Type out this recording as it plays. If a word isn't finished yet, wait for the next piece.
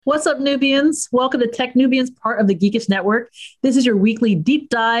What's up, Nubians? Welcome to techn00bians, part of the Geekish Network. This is your weekly deep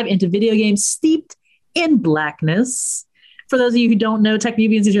dive into video games steeped in blackness. For those of you who don't know,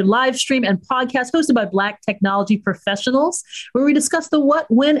 techn00bians is your live stream and podcast hosted by Black technology professionals, where we discuss the what,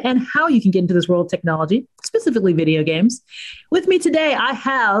 when, and how you can get into this world of technology, specifically video games. With me today, I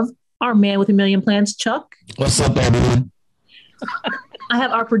have our man with a million plans, Chuck. What's up, everyone? I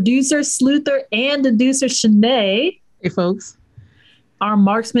have our producer, sleuther, and deducer, Shanae. Hey, folks. Our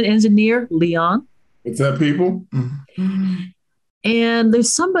marksman engineer, Leon. What's up, people? And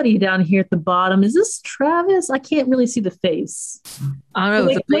there's somebody down here at the bottom. Is this Travis? I can't really see the face. I don't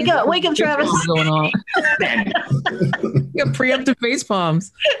know. Wake up, Travis. What's going on? You got preemptive face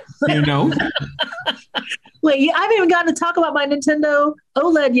palms. You know? Wait, I haven't even gotten to talk about my Nintendo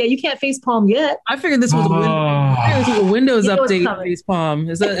OLED yet. You can't face palm yet. I figured this was a Windows You know update face palm.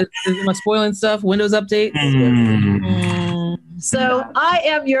 Am I spoiling stuff? Windows update? So I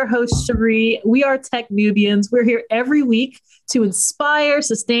am your host, Cherie. We are techn00bians. We're here every week to inspire,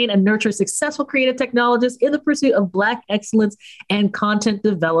 sustain, and nurture successful creative technologists in the pursuit of Black excellence and content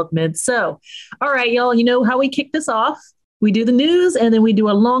development. So, all right, y'all, you know how we kick this off? We do the news and then we do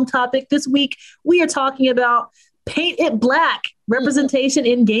a long topic. This week, we are talking about Paint It Black, representation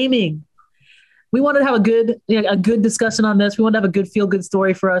in gaming. We wanted to have a good discussion on this. We wanted to have a good feel-good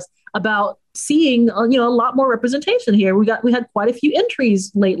story for us about seeing a lot more representation here. We had quite a few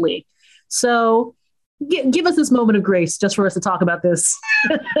entries lately. So give us this moment of grace just for us to talk about this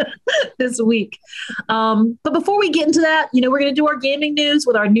this week. But before we get into that, we're going to do our gaming news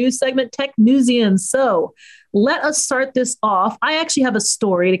with our news segment, techn00bians. So let us start this off. I actually have a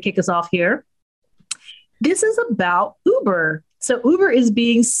story to kick us off here. This is about Uber. So Uber is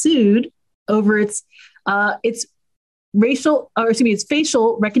being sued over its facial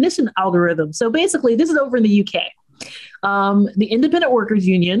recognition algorithm. So basically, this is over in the UK. The Independent Workers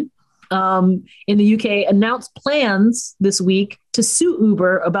Union in the UK announced plans this week to sue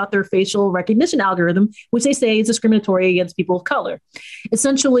Uber about their facial recognition algorithm, which they say is discriminatory against people of color.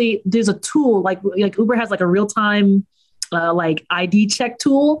 Essentially, there's a tool like Uber has like a real-time ID check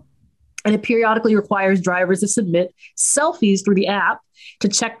tool, and it periodically requires drivers to submit selfies through the app to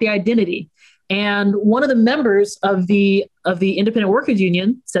check the identity. And one of the members of the Independent Workers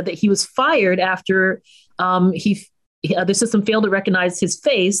Union said that he was fired after the system failed to recognize his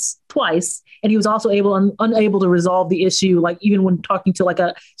face twice, and he was also unable to resolve the issue, like even when talking to like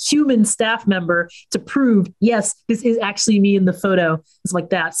a human staff member to prove, yes, this is actually me in the photo. It's like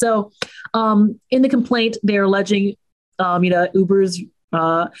that. So in the complaint, they're alleging Uber's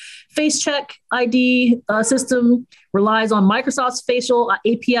face check ID system relies on Microsoft's facial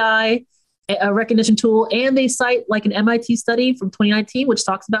API recognition tool, and they cite like an MIT study from 2019, which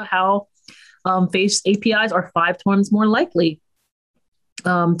talks about how face APIs are 5 times more likely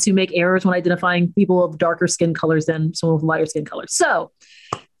to make errors when identifying people of darker skin colors than someone with lighter skin colors. So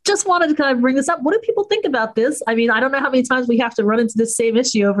just wanted to kind of bring this up. What do people think about this? I mean, I don't know how many times we have to run into this same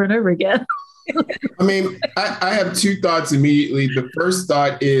issue over and over again. I mean, I have two thoughts immediately. The first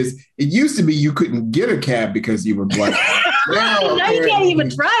thought is it used to be you couldn't get a cab because you were Black. Now you can't even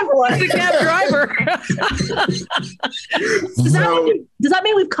drive one. The cab driver. Does that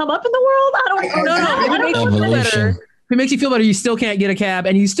mean we've come up in the world? I don't know. It makes you feel better. You still can't get a cab,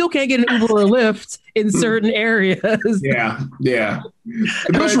 and you still can't get an Uber or a Lyft in certain areas. Yeah.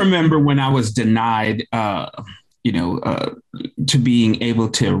 I just remember when I was denied, to being able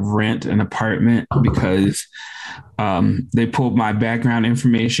to rent an apartment because they pulled my background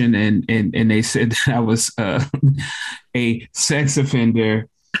information and they said that I was a sex offender.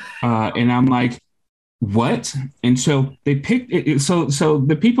 And I'm like, what? And so they picked it. So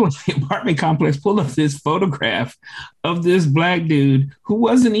the people in the apartment complex pulled up this photograph of this Black dude who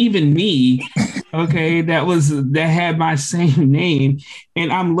wasn't even me. Okay. That had my same name.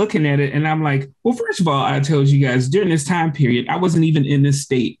 And I'm looking at it and I'm like, well, first of all, I told you guys during this time period, I wasn't even in this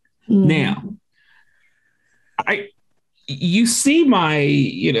state. Now, you see my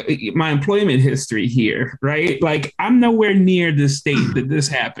employment history here, right? Like I'm nowhere near the state that this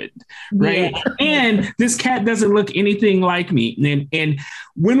happened, right? Yeah. And this cat doesn't look anything like me. And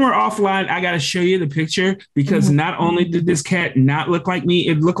when we're offline, I got to show you the picture because not only did this cat not look like me,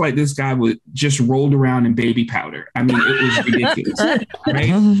 it looked like this guy was just rolled around in baby powder. I mean, it was ridiculous,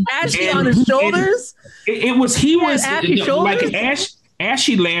 right? Ashy on his shoulders. He was like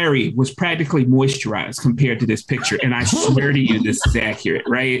Ashy Larry was practically moisturized compared to this picture. And I swear to you, this is accurate,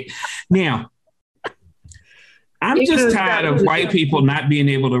 right? Now, I'm just tired of white people not being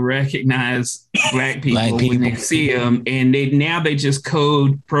able to recognize black people when they see them. And they just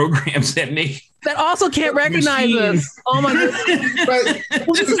code programs that make that also can't recognize machine. us. Oh my goodness.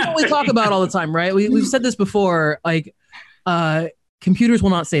 Well, this is what we talk about all the time, right? We've said this before, like computers will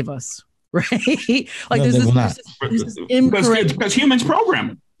not save us, right? Like No, there's this incorrect because humans program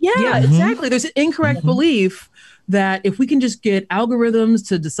them. Yeah, exactly. There's an incorrect belief that if we can just get algorithms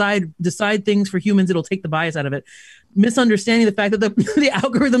to decide things for humans, it'll take the bias out of it. Misunderstanding the fact that the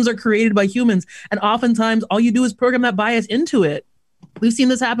algorithms are created by humans, and oftentimes all you do is program that bias into it. We've seen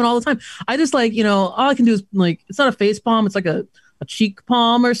this happen all the time. I just all I can do is it's not a face palm, it's like a cheek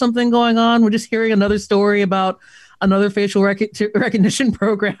palm or something going on. We're just hearing another story about another facial recognition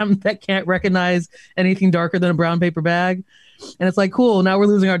program that can't recognize anything darker than a brown paper bag. And it's like, cool, now we're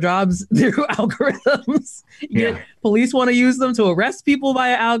losing our jobs through algorithms. Police want to use them to arrest people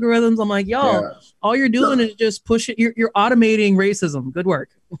via algorithms. I'm like, all you're doing is just push it. You're automating racism. Good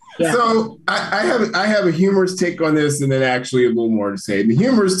work. Yeah. So I have a humorous take on this, and then actually a little more to say. The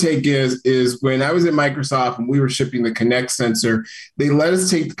humorous take is when I was at Microsoft and we were shipping the Kinect sensor, they let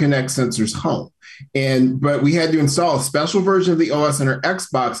us take the Kinect sensors home. But we had to install a special version of the OS on our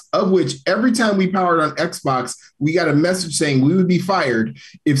Xbox, of which every time we powered on Xbox, we got a message saying we would be fired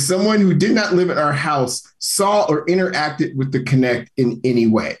if someone who did not live at our house saw or interacted with the Kinect in any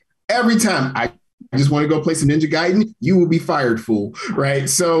way. Every time I just want to go play some Ninja Gaiden, you will be fired, fool. Right.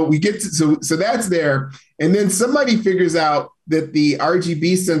 So we get to, so that's there. And then somebody figures out that the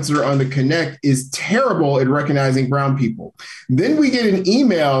RGB sensor on the Kinect is terrible at recognizing brown people. Then we get an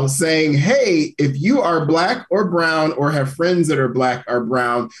email saying, hey, if you are Black or brown or have friends that are Black or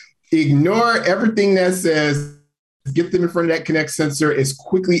brown, ignore everything that says, get them in front of that Kinect sensor as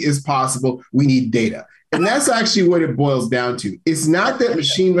quickly as possible. We need data. And that's actually what it boils down to. It's not that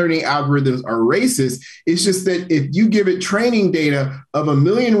machine learning algorithms are racist. It's just that if you give it training data of 1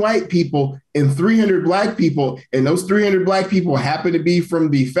 million white people and 300 Black people, and those 300 Black people happen to be from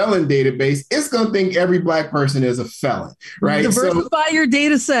the felon database, it's going to think every Black person is a felon, right? Diversify your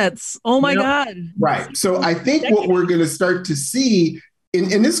data sets. Oh my God. Right. So I think what we're going to start to see,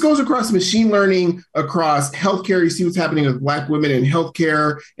 and this goes across machine learning, across healthcare. You see what's happening with Black women in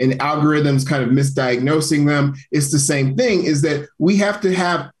healthcare and algorithms kind of misdiagnosing them. It's the same thing, is that we have to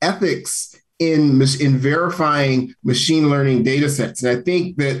have ethics in verifying machine learning data sets. And I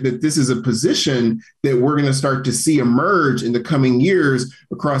think that this is a position that we're going to start to see emerge in the coming years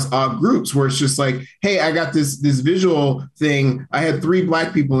across all groups, where it's just like, hey, I got this visual thing. I had 3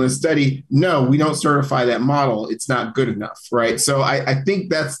 Black people in a study. No, we don't certify that model. It's not good enough, right? So I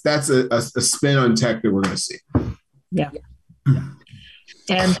think that's a spin on tech that we're going to see. Yeah.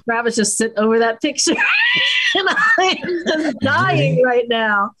 And Travis just sitting over that picture. And I'm just dying right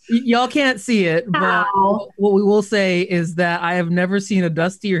now. Y'all can't see it, but what we will say is that I have never seen a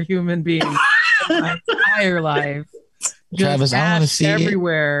dustier human being in my entire life. Travis, I want to see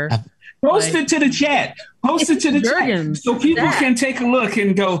everywhere. Post it to the chat. Post it to the chat so people can take a look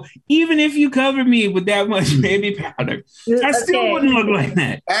and go, even if you cover me with that much baby powder, I still wouldn't look like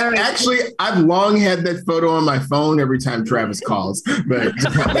that. Actually, I've long had that photo on my phone every time Travis calls. But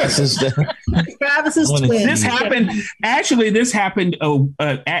Travis's twin. This happened. This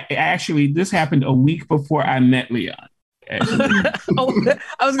happened a week before I met Leon. I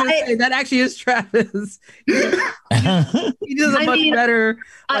was going to say that actually is Travis. He does a much better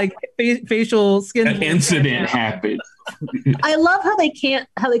facial skin. An incident happened. I love how they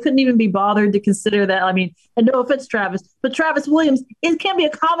couldn't even be bothered to consider that. I mean, and no offense, Travis, but Travis Williams, it can be a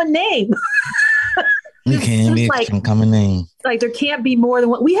common name. It can be a common name. Like there can't be more than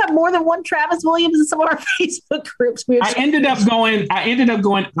one. We have more than one Travis Williams in some of our Facebook groups. I ended up going.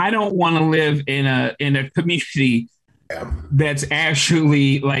 I don't want to live in a community that's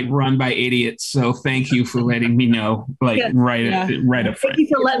actually run by idiots. So thank you for letting me know. Right up front. Thank you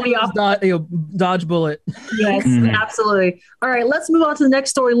for letting me off. Dodge bullet. Yes, absolutely. All right, let's move on to the next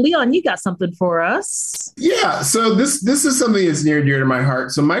story. Leon, you got something for us? Yeah. So this is something that's near and dear to my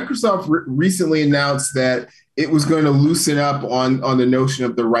heart. So Microsoft recently announced that it was going to loosen up on the notion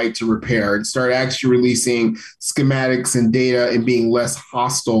of the right to repair and start actually releasing schematics and data and being less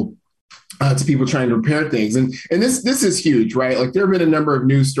hostile to people trying to repair things. And this is huge, right? Like there have been a number of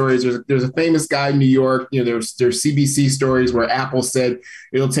news stories. There's a famous guy in New York, there's CBC stories where Apple said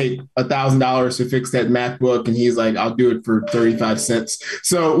it'll take $1,000 to fix that MacBook. And he's like, I'll do it for 35 cents.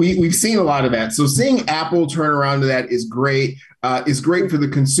 So we've seen a lot of that. So seeing Apple turn around to that is great. Is great for the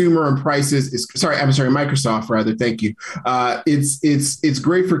consumer and prices. Microsoft rather. Thank you. It's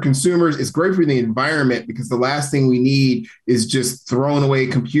great for consumers. It's great for the environment, because the last thing we need is just throwing away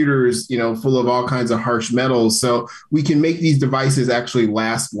computers, full of all kinds of harsh metals. So we can make these devices actually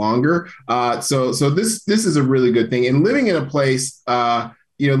last longer. So this is a really good thing. And living in a place,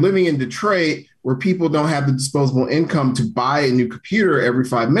 living in Detroit, where people don't have the disposable income to buy a new computer every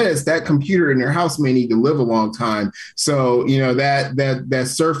 5 minutes, that computer in their house may need to live a long time. So, that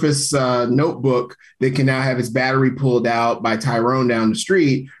Surface notebook that can now have its battery pulled out by Tyrone down the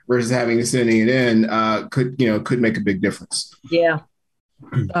street versus having to sending it in could make a big difference. Yeah.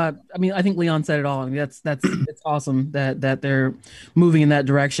 I think Leon said it all. I mean, that's it's awesome that they're moving in that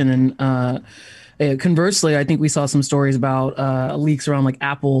direction. And conversely, I think we saw some stories about leaks around like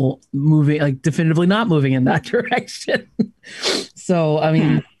Apple moving, like definitively not moving in that direction. So, I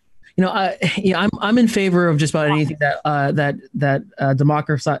mean, I'm in favor of just about anything that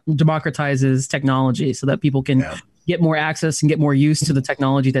democratizes technology so that people can get more access and get more use to the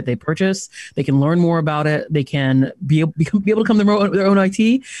technology that they purchase. They can learn more about it. They can be able to come to their own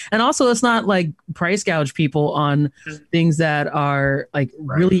IT. And also, let's not like price gouge people on things that are like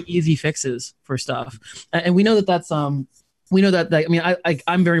really easy fixes for stuff. And we know that's I'm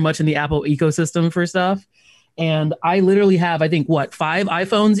very much in the Apple ecosystem for stuff. And I literally have, I think, 5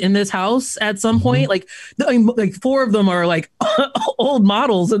 iPhones in this house at some point. Like 4 of them are like old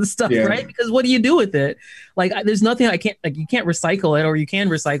models and stuff, right? Because what do you do with it? Like, there's nothing I can't, like, you can't recycle it, or you can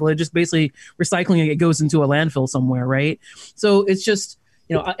recycle it. Just basically recycling it goes into a landfill somewhere, right? So it's just,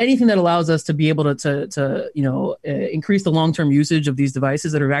 anything that allows us to be able to increase the long-term usage of these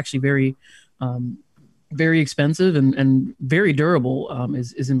devices that are actually very, very expensive and very durable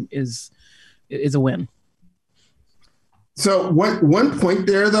is a win. So one point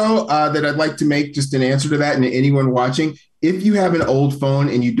there, though, that I'd like to make, just an answer to that, and anyone watching, if you have an old phone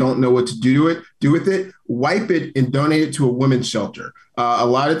and you don't know what to do with it, wipe it and donate it to a women's shelter. A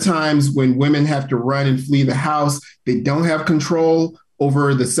lot of times when women have to run and flee the house, they don't have control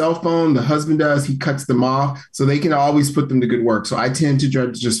over the cell phone. The husband does. He cuts them off, so they can always put them to good work. So I tend to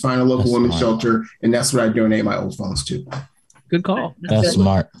just find a local women's shelter, and that's what I donate my old phones to. Good call. That's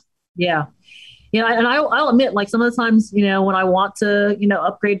smart. Yeah. And I'll admit, like, some of the times, when I want to,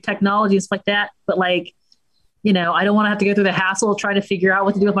 upgrade technology and stuff like that, but like, I don't want to have to go through the hassle of trying to figure out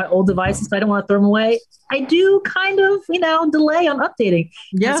what to do with my old devices. So I don't want to throw them away. I do kind of, delay on updating.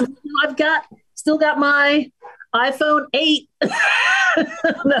 Yeah. So, I've still got my iPhone 8.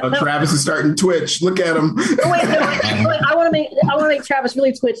 Travis is starting Twitch. Look at him. Wait, I want to make Travis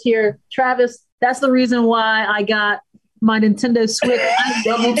really twitch here. Travis, that's the reason why I got my Nintendo Switch.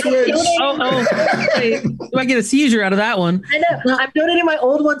 Double Twitch. Wait, do I get a seizure out of that one? I know. I'm donating my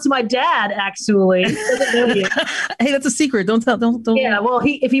old one to my dad, actually. Hey, that's a secret. Don't tell. Don't. Yeah, well,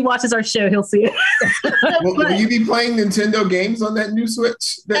 if he watches our show, he'll see it. Will you be playing Nintendo games on that new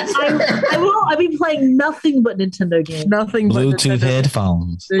Switch? I will. I'll be playing nothing but Nintendo games. Nothing but Bluetooth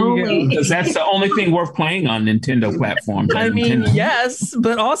headphones. There you go. Because that's the only thing worth playing on Nintendo platforms. I mean, yes,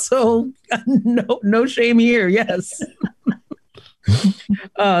 but also no shame here. Yes.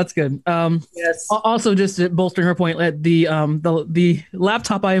 That's good. Yes. Also, just bolstering her point, the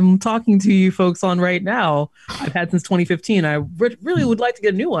laptop I'm talking to you folks on right now, I've had since 2015. I really would like to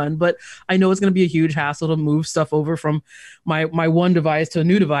get a new one, but I know it's going to be a huge hassle to move stuff over from my one device to a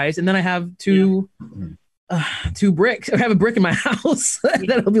new device, and then I have two bricks. I have a brick in my house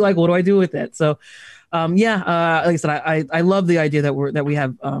that'll be like, what do I do with it? So. Like I said, I love the idea that we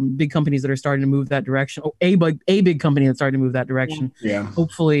have big companies that are starting to move that direction. A big company that's starting to move that direction. Yeah.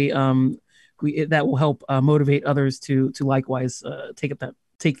 Hopefully, that will help motivate others to likewise take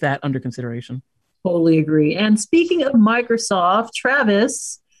that under consideration. Totally agree. And speaking of Microsoft,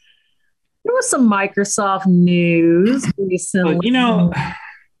 Travis, there was some Microsoft news recently. You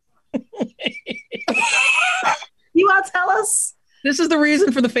want to tell us? This is the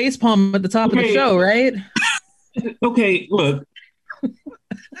reason for the facepalm at the top of the show, right? Okay, look.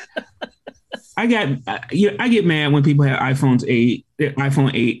 I get mad when people have iPhone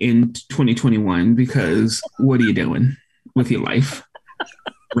 8 in 2021 because what are you doing with your life?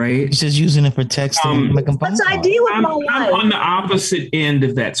 Right? He's just using it for texting. What's I do with my life? I'm on the opposite end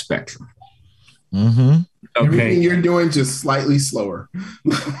of that spectrum. Mm-hmm. Okay. Everything you're doing just slightly slower.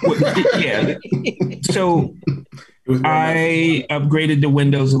 Yeah. So I upgraded to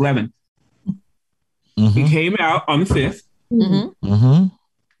Windows 11. Mm-hmm. It came out on the 5th. Mm-hmm. Mm-hmm.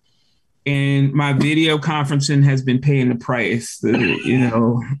 And my video conferencing has been paying the price.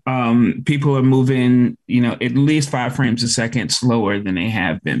 People are moving, at least 5 frames a second slower than they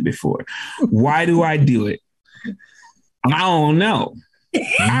have been before. Why do I do it? I don't know.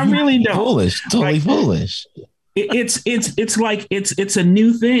 I really don't. Foolish, totally foolish. It's like it's a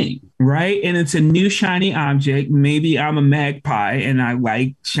new thing, right? And it's a new shiny object. Maybe I'm a magpie and I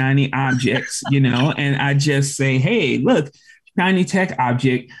like shiny objects, and I just say, hey, look, shiny tech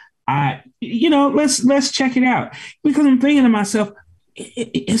object. Let's check it out, because I'm thinking to myself,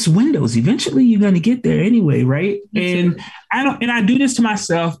 it's Windows. Eventually, you're going to get there anyway, right? And I do this to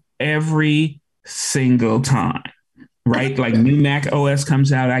myself every single time, right? Like new Mac OS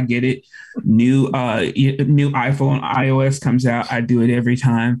comes out, I get it. New iPhone iOS comes out, I do it every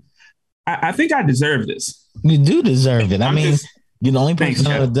time. I think I deserve this. You do deserve it. I mean, you're the only person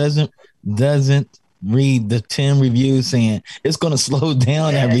that doesn't read the 10 reviews saying it's going to slow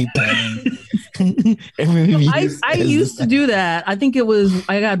down everything. I used to do that. I think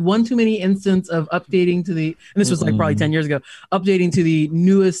I had one too many instance of updating to the, and this was like probably 10 years ago, updating to the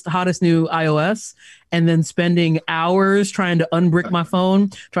hottest new iOS, and then spending hours trying to unbrick my phone,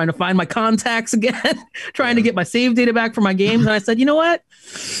 trying to find my contacts again, trying to get my save data back for my games. And I said, you know what?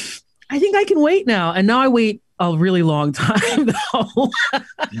 I think I can wait now. And now I wait a really long time though.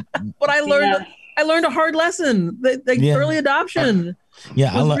 But I learned a hard lesson. The early adoption.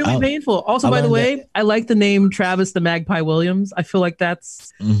 Yeah, it was really painful. Also, by the way, I like the name Travis the Magpie Williams. I feel like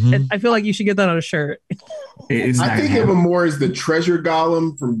that's. I feel like you should get that on a shirt. I think of him more as the treasure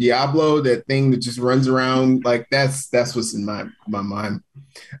golem from Diablo. That thing that just runs around like that's what's in my mind.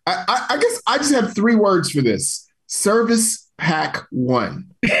 I guess I just have 3 words for this: Service Pack 1.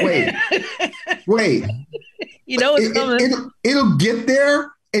 Wait. You know it's coming. It'll get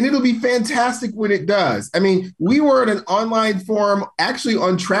there. And it'll be fantastic when it does. I mean, we were at an online forum, actually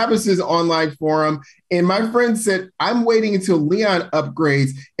on Travis's online forum, and my friend said, I'm waiting until Leon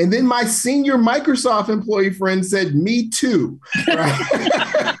upgrades. And then my senior Microsoft employee friend said, me too.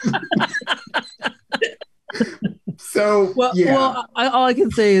 Right? So, all I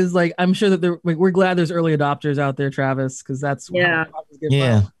can say is, like, I'm sure that we're glad there's early adopters out there, Travis, because that's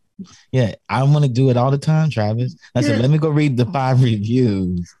Yeah, I want to do it all the time, Travis. I said, let me go read the 5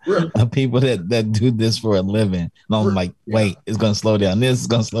 reviews of people that do this for a living. And I'm like, wait, it's going to slow down this, it's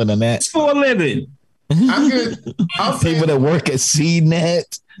going to slow down that. It's for a living. I'm good. People that work at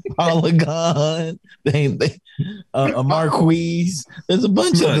CNET, Polygon, Marquise. There's a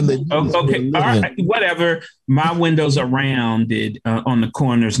bunch of them. Okay, all right, whatever. My windows are rounded on the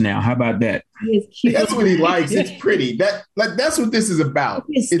corners now. How about that? That's what he likes. It's pretty. That's what this is about.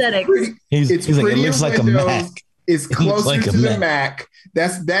 Aesthetic. It's like, it looks like a Mac. It's closer to the Mac.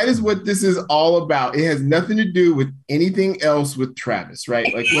 That is what this is all about. It has nothing to do with anything else with Travis, right?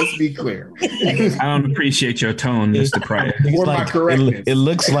 Like, let's be clear. I don't appreciate your tone, Mr. Pryor. Or my correctness. It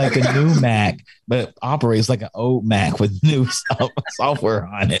looks like a new Mac, but it operates like an old Mac with new software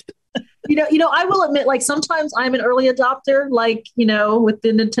on it. You know, I will admit, like, sometimes I'm an early adopter, like, with the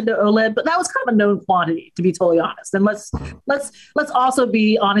Nintendo OLED, but that was kind of a known quantity, to be totally honest. And let's also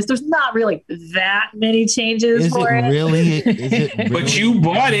be honest. There's not really that many changes for it. Is it really? But you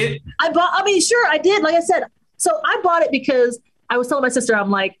bought it. Sure, I did. Like I said, so I bought it because I was telling my sister,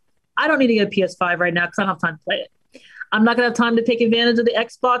 I'm like, I don't need to get a PS5 right now because I don't have time to play it. I'm not gonna have time to take advantage of the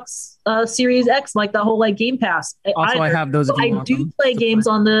Xbox Series X, like the whole like Game Pass. Also, I have those. I do play games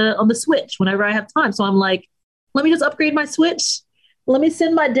on the Switch whenever I have time. So I'm like, let me just upgrade my Switch. Let me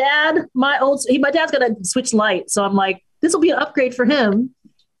send my dad my dad's got a Switch Lite, so I'm like, this will be an upgrade for him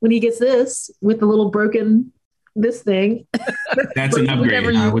when he gets this with the little broken this thing. That's an upgrade.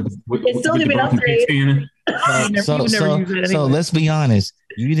 It's still gonna be an upgrade. So let's be honest.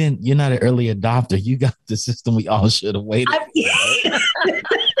 You're not an early adopter. You got the system we all should have waited for.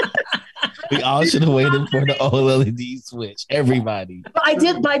 We all should have waited for the OLED Switch. Everybody. But I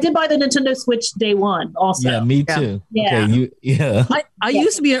did buy the Nintendo Switch day one also. Yeah, me too. Yeah. Okay, I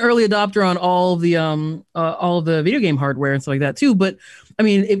used to be an early adopter on all of the video game hardware and stuff like that too. But I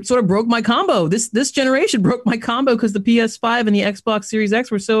mean, it sort of broke my combo. This generation broke my combo because the PS5 and the Xbox Series X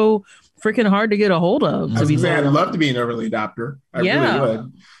were so freaking hard to get a hold of. I'd love to be an early adopter. I really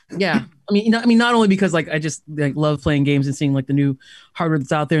would. Yeah. I mean, not only because like I just like love playing games and seeing like the new hardware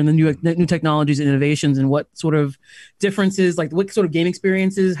that's out there and the new technologies and innovations and what sort of differences, like what sort of game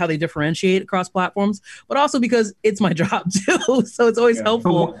experiences, how they differentiate across platforms, but also because it's my job too. So it's always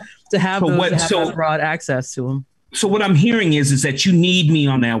helpful to have that broad access to them. So what I'm hearing is that you need me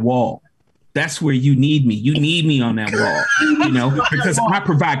on that wall. That's where you need me. You need me on that wall, because I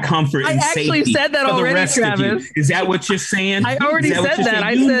provide comfort and safety. I actually said that for already, the rest Travis. Of you. Is that what you're saying? I already said that.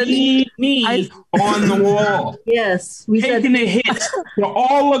 I you said need me on the wall. Yes, we taking a hit for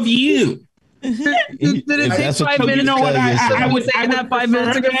all of you. Did it take 5 minutes? You know what? I would say that 5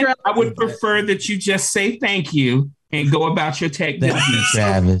 minutes ago. I would prefer that you just say thank you and go about your tech business.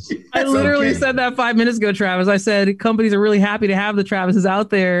 Travis. I literally said that 5 minutes ago, Travis. I said companies are really happy to have the Travises out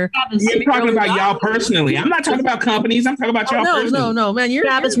there. You're talking about y'all personally. I'm not talking about companies. I'm talking about y'all personally. No, man.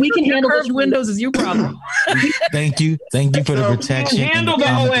 Travis, we can handle curved windows is your problem. Thank you for the protection. Handle the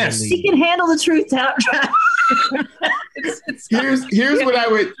OS. We can handle the truth, Travis. Here's what I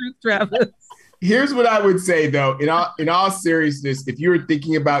would, Travis. Here's what I would say, though, in all seriousness, if you're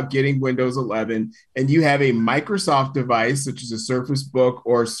thinking about getting Windows 11 and you have a Microsoft device, such as a Surface Book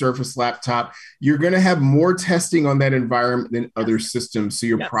or Surface laptop, you're going to have more testing on that environment than other systems. So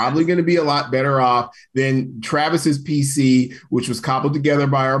you're probably going to be a lot better off than Travis's PC, which was cobbled together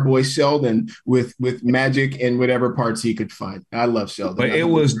by our boy Sheldon with magic and whatever parts he could find. I love Sheldon. But it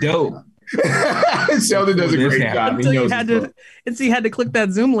was dope. Sheldon does a great job. So you had to click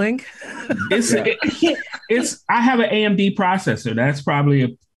that Zoom link. I have an AMD processor. That's probably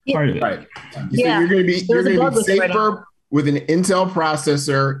a part of it. Right. You're going to be safer with an Intel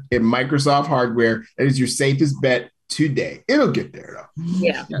processor and Microsoft hardware. That is your safest bet today. It'll get there though.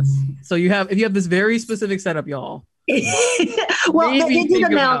 Yeah. Yes. So if you have this very specific setup, y'all. Well,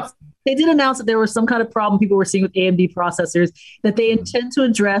 they did announce that there was some kind of problem people were seeing with AMD processors that they intend to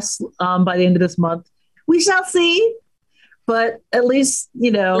address by the end of this month. We shall see, but at least,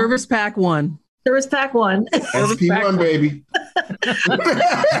 Service Pack 1. Service Pack 1. SP1, baby.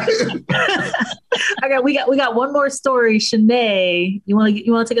 We got one more story. Shanae, you want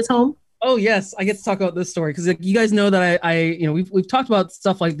to take us home? Oh yes, I get to talk about this story because you guys know that we've talked about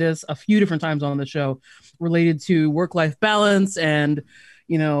stuff like this a few different times on the show related to work-life balance and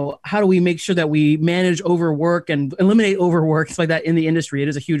how do we make sure that we manage overwork and eliminate overwork, stuff like that in the industry. It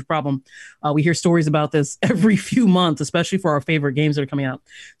is a huge problem. We hear stories about this every few months, especially for our favorite games that are coming out.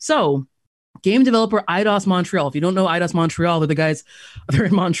 So game developer Eidos Montreal. If you don't know Eidos Montreal, they're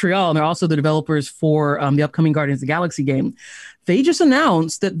in Montreal, and they're also the developers for the upcoming Guardians of the Galaxy game. They just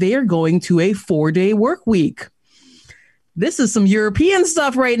announced that they are going to a 4-day work week. This is some European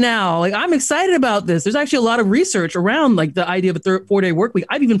stuff right now. Like, I'm excited about this. There's actually a lot of research around like the idea of a 4-day work week.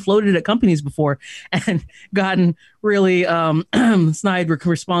 I've even floated it at companies before and gotten really snide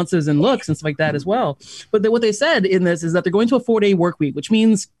responses and looks and stuff like that as well. But what they said in this is that they're going to a 4-day work week, which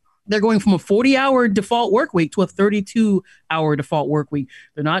means they're going from a 40-hour default work week to a 32-hour default work week.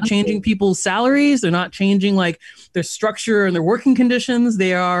 They're not changing people's salaries. They're not changing like their structure and their working conditions.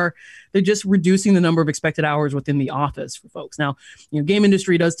 They're just reducing the number of expected hours within the office for folks. Now, game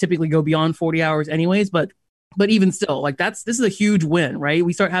industry does typically go beyond 40 hours anyways, but even still, like this is a huge win, right?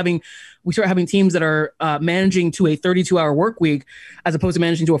 We start having teams that are managing to a 32-hour work week as opposed to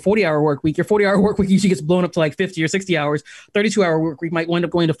managing to a 40-hour work week. Your 40-hour work week usually gets blown up to like 50 or 60 hours. 32-hour work week might wind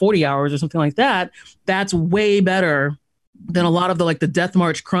up going to 40 hours or something like that. That's way better than a lot of the Death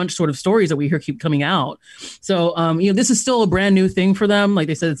March crunch sort of stories that we hear keep coming out. So, this is still a brand new thing for them. Like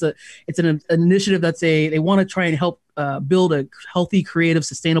they said, it's an initiative they want to try and help build a healthy, creative,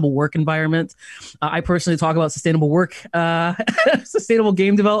 sustainable work environment. I personally talk about sustainable work, sustainable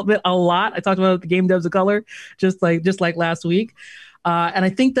game development a lot. I talked about the Game Devs of Color just like last week. And I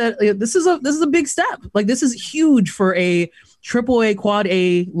think that this is a big step. Like this is huge for a AAA, quad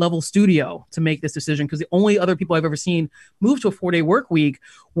A level studio to make this decision, because the only other people I've ever seen move to a 4-day work week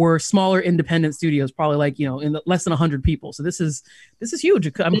were smaller independent studios, probably like, in less than 100 people. So this is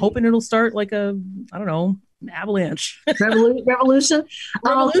huge. I'm hoping it'll start like an avalanche. Revolution.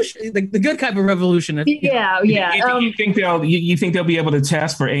 The good type of revolution. Yeah. You think they'll be able to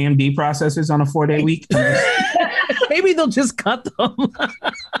test for AMD processors on a 4-day week? Maybe they'll just cut them.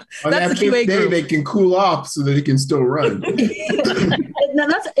 On that fifth day, they can cool off so that it can still run. Now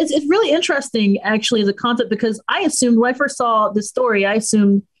it's really interesting actually as a concept, because I assumed when I first saw this story, I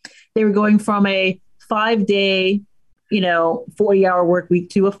assumed they were going from a 5-day 40-hour work week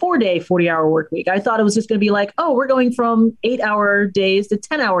to a 4-day 40-hour work week. I thought it was just going to be like, oh, we're going from 8-hour days to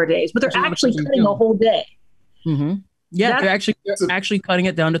 10-hour days, but they're actually cutting a whole day. Mm-hmm. Yeah, they're actually cutting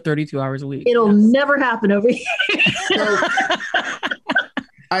it down to 32 hours a week. It'll never happen over here. So,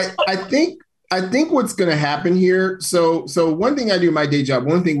 I think what's going to happen here. So one thing I do in my day job,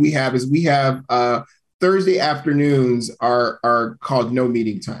 one thing we have Thursday afternoons are called no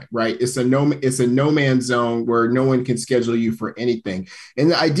meeting time, right? It's a no man's zone where no one can schedule you for anything.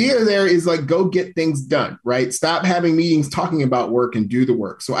 And the idea there is like, go get things done, right? Stop having meetings talking about work and do the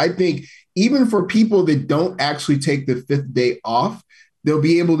work. So I think even for people that don't actually take the 5th day off, they'll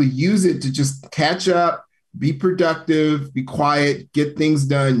be able to use it to just catch up, be productive, be quiet, get things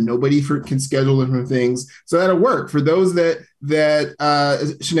done. Nobody can schedule different things. So that'll work. For those that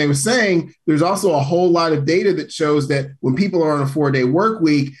as Shanae was saying, there's also a whole lot of data that shows that when people are on a 4-day work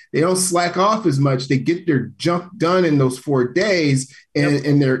week, they don't slack off as much. They get their junk done in those 4 days,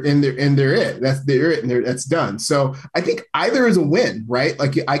 and they're it. That's done. So I think either is a win, right?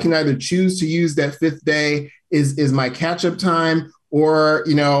 Like I can either choose to use that 5th day is my catch up time, or,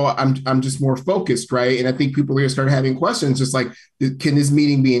 I'm just more focused, right? And I think people are going to start having questions just like, can this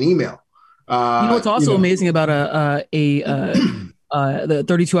meeting be an email? What's also amazing about the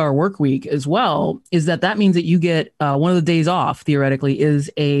 32-hour work week as well is that means that you get one of the days off theoretically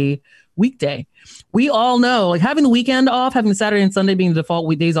is a weekday. We all know like having the weekend off, having the Saturday and Sunday being the default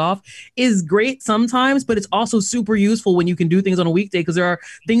weekdays off is great sometimes, but it's also super useful when you can do things on a weekday because there are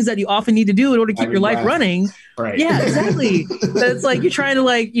things that you often need to do in order to keep your life running. Right. Yeah, exactly. It's like you're trying to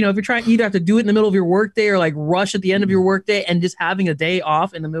if you're trying, you either have to do it in the middle of your workday or like rush at the end of your workday, and just having a day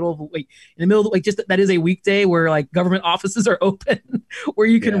off in the middle of just that is a weekday where like government offices are open, where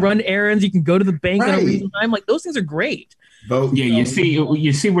you can run errands, you can go to the bank at a reasonable time. Like those things are great. You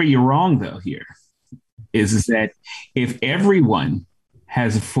see where you're wrong though here is that if everyone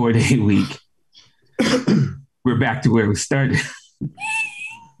has a 4-day week, we're back to where we started.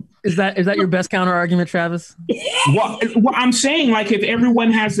 Is that your best counter argument, Travis? Well, I'm saying like if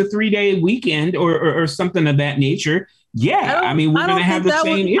everyone has a 3-day weekend or something of that nature, I mean, we're going to have the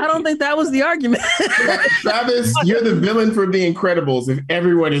same. I don't think that was the argument. Travis, you're the villain for The Incredibles. If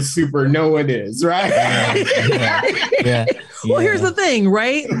everyone is super, no one is, right? Yeah. Well, here's the thing,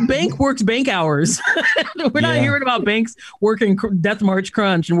 right? Bank works bank hours. We're not hearing about banks working death march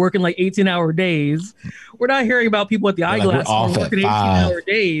crunch and working like 18-hour days. We're not hearing about people at the eyeglass working 18-hour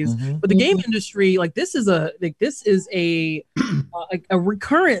days. Mm-hmm. But the game industry, like this is a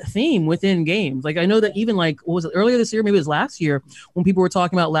recurrent theme within games. Like I know that even like what was it earlier this year, maybe it was last year, when people were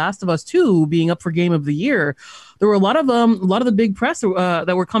talking about Last of Us 2 being up for Game of the Year, there were a lot of the big press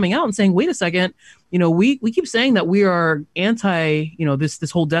that were coming out and saying, wait a second, we keep saying that we are anti,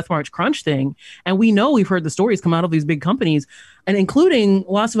 this whole death march crunch thing, and we know we've heard the stories come out of these big companies, and including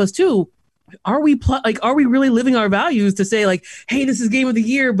Last of Us 2. Are we really living our values to say like, hey, this is Game of the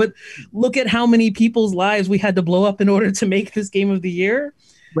Year, but look at how many people's lives we had to blow up in order to make this Game of the Year?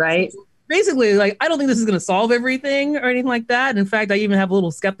 Right. So basically, like, I don't think this is going to solve everything or anything like that. In fact, I even have a little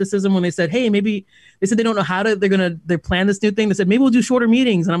skepticism when they said, hey, maybe they said they don't know how they plan this new thing. They said, maybe we'll do shorter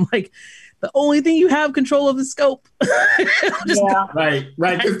meetings. And I'm like, the only thing you have control of is scope. Right.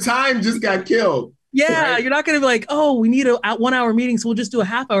 Because time just got killed. Yeah, right? You're not going to be like, oh, we need a 1-hour meeting, so we'll just do a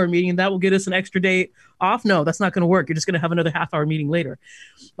half-hour meeting, and that will get us an extra day off. No, that's not going to work. You're just going to have another half-hour meeting later.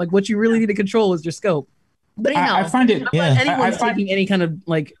 Like, what you really need to control is your scope. But anyhow, I find it. Anyone's taking any kind of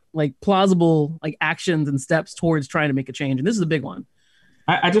like plausible like actions and steps towards trying to make a change, and this is a big one.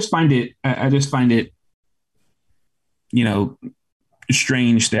 I just find it.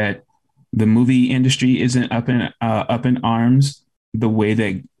 Strange that the movie industry isn't up in arms the way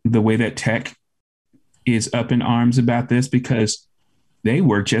that tech is up in arms about this, because they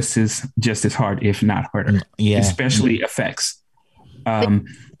work just as hard, if not harder. Especially effects.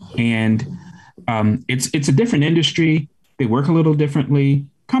 It's a different industry. They work a little differently.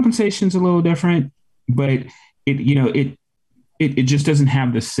 Compensation's a little different, but it just doesn't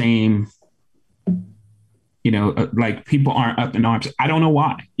have the same. Like people aren't up in arms. I don't know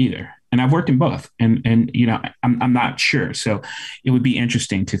why either. And I've worked in both, and I'm not sure. So it would be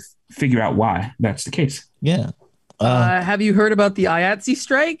interesting to figure out why that's the case. Yeah. Have you heard about the IATSE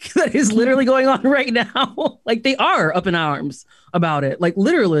strike that is literally going on right now? Like they are up in arms about it. Like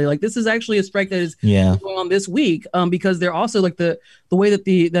literally, like this is actually a strike that is going on this week. Because they're also like the way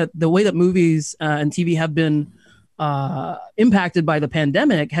that movies and TV have been impacted by the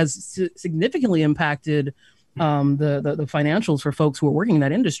pandemic has significantly impacted the financials for folks who are working in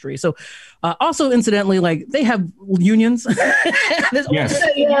that industry. So also incidentally, like they have unions. That's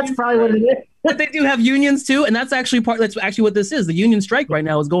probably what it is. But they do have unions too, and that's actually what this is. The union strike right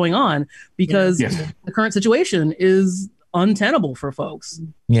now is going on because the current situation is untenable for folks.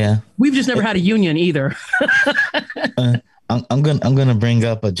 Yeah, we've just never had a union either. I'm gonna bring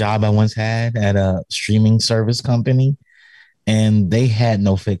up a job I once had at a streaming service company, and they had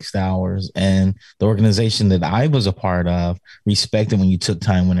no fixed hours. And the organization that I was a part of respected when you took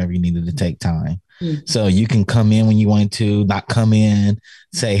time whenever you needed to take time. Mm-hmm. So you can come in when you want to, not come in,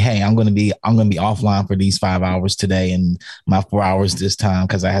 say, hey, I'm gonna be offline for these 5 hours today and my 4 hours this time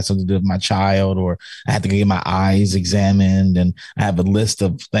because I had something to do with my child, or I had to get my eyes examined, and I have a list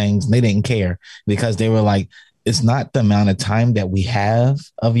of things. They didn't care because they were like, it's not the amount of time that we have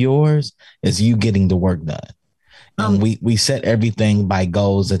of yours, it's you getting the work done. And we set everything by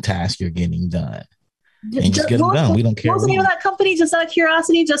goals of tasks you're getting done. And just get them done. We don't care. What's the name of that company? Just out of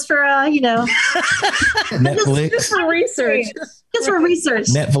curiosity, just for Netflix. just for research. Just for research.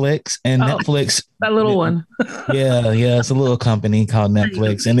 Netflix and Netflix. That little one. Yeah. It's a little company called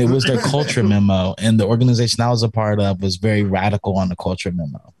Netflix, and it was their culture memo. And the organization I was a part of was very radical on the culture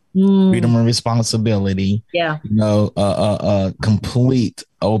memo. Freedom and responsibility. Yeah. Complete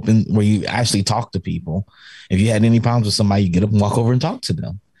open where you actually talk to people. If you had any problems with somebody, you get up and walk over and talk to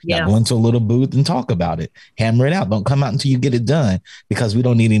them. Y'all go into a little booth and talk about it. Hammer it out. Don't come out until you get it done, because we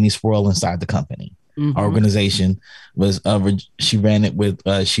don't need any swirl inside the company. Our organization was she ran it with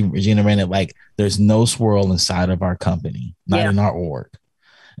Regina ran it like there's no swirl inside of our company, not in our org.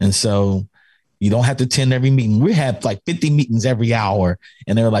 And so you don't have to attend every meeting. We have like 50 meetings every hour.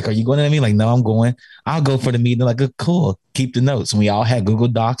 And they were like, are you going to me? Like, no, I'm going. I'll go for the meeting. Like, cool. Keep the notes. And we all had Google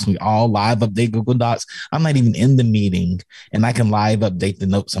Docs. We all live update Google Docs. I'm not even in the meeting, and I can live update the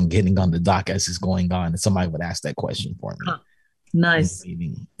notes I'm getting on the doc as it's going on. And somebody would ask that question for me. Nice.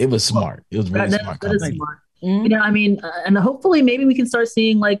 It was smart. It was really smart. That is smart. You know, I mean, and hopefully maybe we can start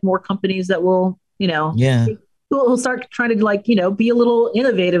seeing like more companies that will, you know, we'll start trying to like, you know, be a little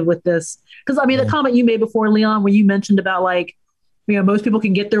innovative with this. Because I mean, the comment you made before, Leon, where you mentioned about like, you know, most people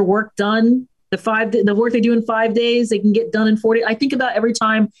can get their work done. The work they do in 5 days, they can get done in 40. I think about every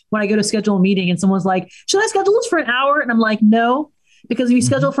time when I go to schedule a meeting and someone's like, should I schedule this for an hour? And I'm like, no, because if you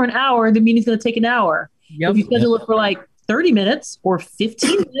schedule for an hour, the meeting's going to take an hour. If you schedule it for like 30 minutes or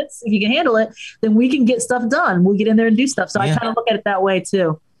 15 minutes, if you can handle it, then we can get stuff done. We'll get in there and do stuff. So I kind of look at it that way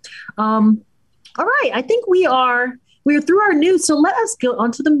too. All right. I think we are through our news. So let us go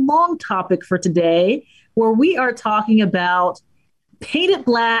on to the long topic for today, where we are talking about Paint It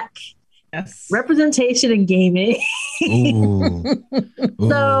Black, representation in gaming.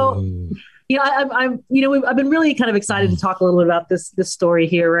 So, you know, I've been really kind of excited to talk a little bit about this story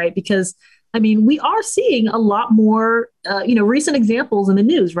here, right? Because I mean, we are seeing a lot more, you know, recent examples in the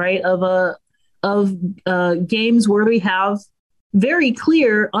news, right, of games where we have very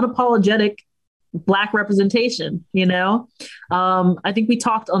clear, unapologetic Black representation. You know, I think we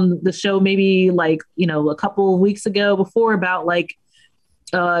talked on the show maybe like, you know, a couple of weeks ago before about like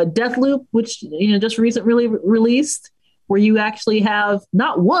Deathloop, which, you know, just recently released, where you actually have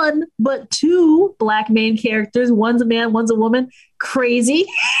not one, but two Black main characters. One's a man, one's a woman. Crazy.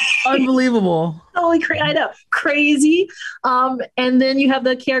 Unbelievable. Holy crap. I know. Crazy. And then you have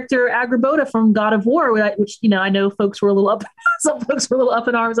the character Agrabota from God of War, which, you know, I know folks were a little up, some folks were a little up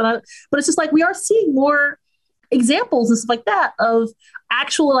in arms on it, but it's just like, we are seeing more examples and stuff like that of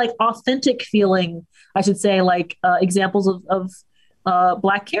actual, like authentic feeling, I should say, like examples of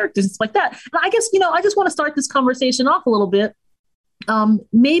Black characters and stuff like that. And I guess, you know, I just want to start this conversation off a little bit.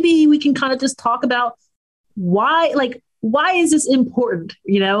 Maybe we can kind of just talk about why is this important?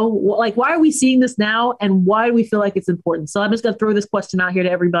 You know, like, why are we seeing this now, and why do we feel like it's important? So I'm just going to throw this question out here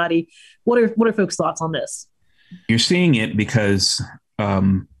to everybody. What are folks' thoughts on this? You're seeing it because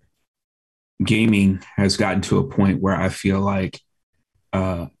gaming has gotten to a point where I feel like,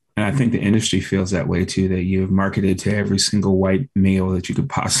 and I think the industry feels that way too, that you've marketed to every single white male that you could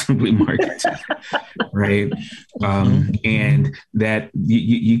possibly market to, right? And that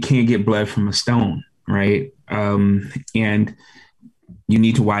you can't get blood from a stone, right? And you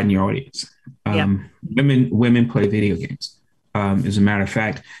need to widen your audience. Women play video games. As a matter of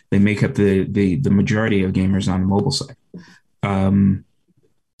fact, they make up the majority of gamers on the mobile side.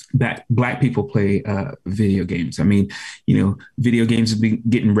 Black people play video games. I mean, you know, video games have been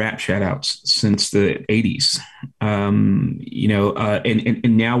getting rap shout outs since the 80s. You know,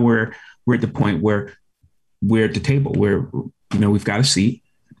 and now we're at the point where we're at the table where, you know, we've got a seat,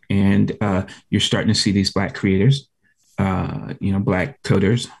 and you're starting to see these Black creators, you know, Black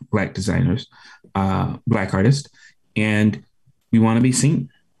coders, Black designers, Black artists, and we want to be seen.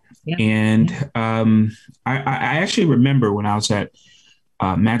 And I actually remember when I was at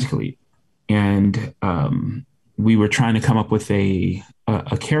Magic Leap, and we were trying to come up with a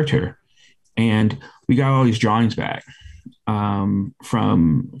character, and we got all these drawings back from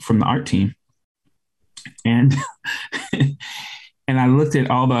the art team, and and I looked at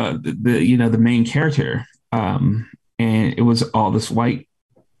all the you know, the main character, and it was all this white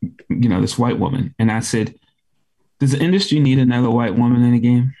woman, and I said, does the industry need another white woman in the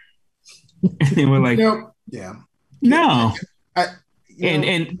game? And they were like, no.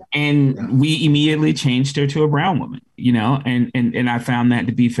 And we immediately changed her to a brown woman, you know, and I found that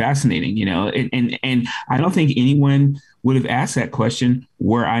to be fascinating, you know, and I don't think anyone would have asked that question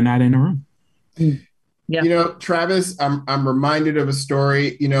were I not in the room. Yeah. You know, Travis, I'm reminded of a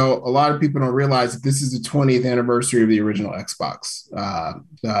story. You know, a lot of people don't realize that this is the 20th anniversary of the original Xbox.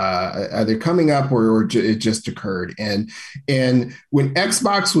 Either coming up or it just occurred. And when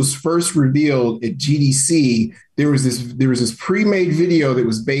Xbox was first revealed at GDC, there was this pre-made video that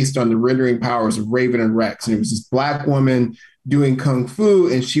was based on the rendering powers of Raven and Rex, and it was this Black woman doing kung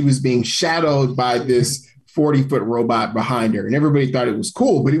fu, and she was being shadowed by this 40-foot robot behind her, and everybody thought it was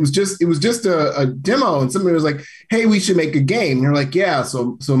cool, but it was just a demo. And somebody was like, "Hey, we should make a game." And they're like, "Yeah."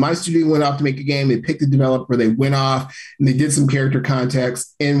 So my studio went off to make a game. They picked the developer. They went off and they did some character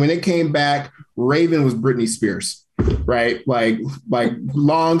context. And when it came back, Raven was Britney Spears, right? Like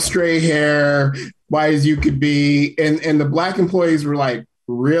long stray hair, white as you could be, and the Black employees were like,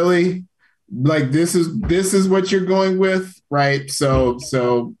 "Really? Like this is what you're going with, right?"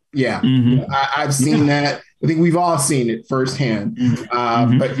 So yeah, I've seen that. I think we've all seen it firsthand.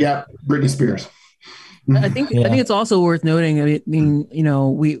 But yeah, Britney Spears. I think it's also worth noting. I mean,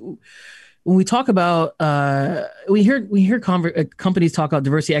 when we talk about we hear companies talk about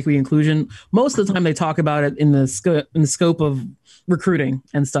diversity, equity, inclusion. Most of the time, they talk about it in the scope of recruiting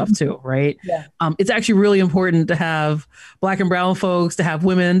and stuff too, right? Yeah. It's actually really important to have Black and brown folks, to have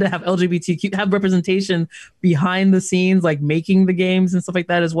women, to have LGBTQ, have representation behind the scenes, like making the games and stuff like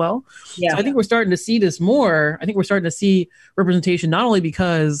that as well. Yeah. So I think we're starting to see this more. I think we're starting to see representation not only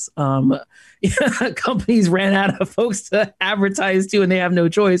because companies ran out of folks to advertise to and they have no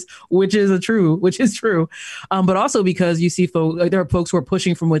choice, which is true. But also because you see there are folks who are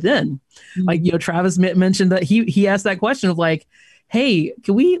pushing from within. Like, Travis mentioned that he asked that question of like, hey,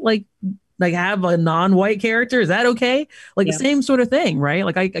 can we like have a non-white character? Is that okay? Like the same sort of thing, right?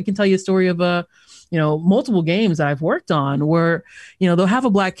 Like I can tell you a story of multiple games that I've worked on where, they'll have a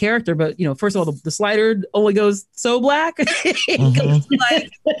Black character, but, first of all, the slider only goes so Black. It goes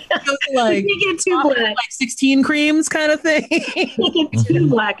to like you get too Black. Like 16 creams kind of thing. You get too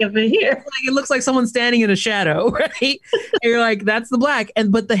Black of it here. Like, it looks like someone's standing in a shadow, right? And you're like, that's the Black.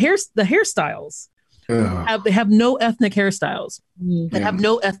 But the hairstyles, they have no ethnic hairstyles. They have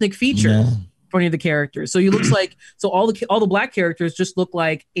no ethnic feature for any of the characters. So you looks like all the Black characters just look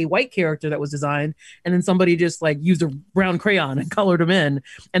like a white character that was designed, and then somebody just like used a brown crayon and colored them in.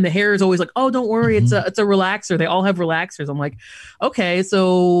 And the hair is always like, oh, don't worry, it's a relaxer. They all have relaxers. I'm like, okay,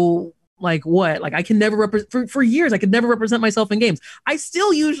 so like what? Like I can never for years I could never represent myself in games. I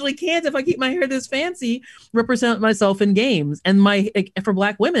still usually can't, if I keep my hair this fancy, represent myself in games. And for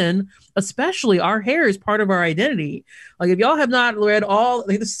Black women especially, our hair is part of our identity. Like if y'all have not read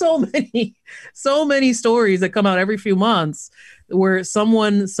there's so many stories that come out every few months where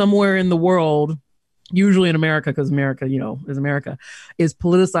someone somewhere in the world, usually in America, because America is America, is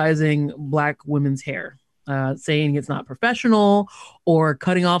politicizing Black women's hair. Saying it's not professional, or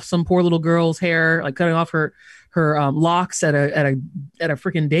cutting off some poor little girl's hair, like cutting off her locks at a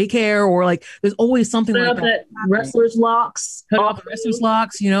freaking daycare, or like there's always something like that. Wrestlers' locks, cut off wrestlers'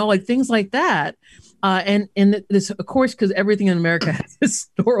 locks, like things like that. And this, of course, because everything in America has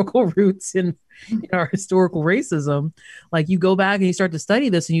historical roots in our historical racism. Like you go back and you start to study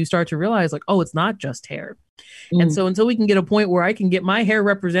this, and you start to realize, like, oh, it's not just hair. And so until we can get a point where I can get my hair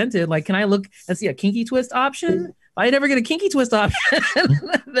represented, like, can I look and see a kinky twist option? If I never get a kinky twist option,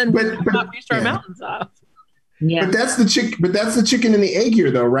 then we're not reached our mountaintop. Yeah. But that's the chicken and the egg here,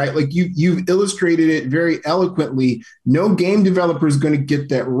 though, right? Like you've illustrated it very eloquently. No game developer is going to get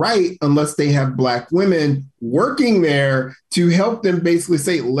that right unless they have Black women working there to help them basically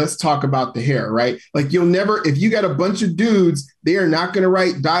say, let's talk about the hair, right? Like you'll never, if you got a bunch of dudes, they are not going to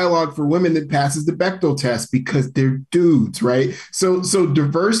write dialogue for women that passes the Bechdel test because they're dudes, right? So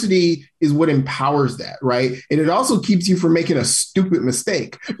diversity is what empowers that, right? And it also keeps you from making a stupid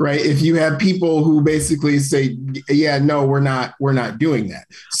mistake, right? If you have people who basically say, yeah, no, we're not doing that.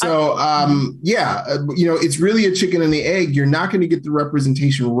 So it's really a chicken and the egg. You're not going to get the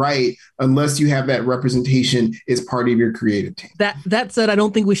representation right unless you have that representation is part of your creative team. That said, I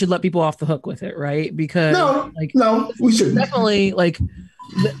don't think we should let people off the hook with it, right? Because no, we shouldn't. Definitely, like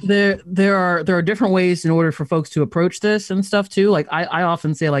there are different ways in order for folks to approach this and stuff too. Like I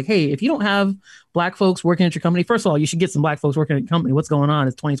often say, like, hey, if you don't have Black folks working at your company, first of all, you should get some Black folks working at your company. What's going on?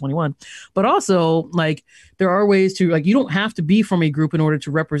 It's 2021. But also, like, there are ways to, like, you don't have to be from a group in order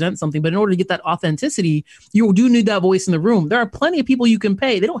to represent something, but in order to get that authenticity, you do need that voice in the room. There are plenty of people you can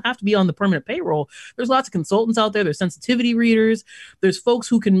pay. They don't have to be on the permanent payroll. There's lots of consultants out there. There's sensitivity readers. There's folks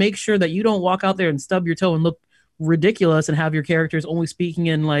who can make sure that you don't walk out there and stub your toe and look ridiculous and have your characters only speaking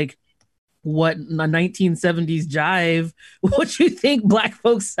in like what 1970s jive. What you think Black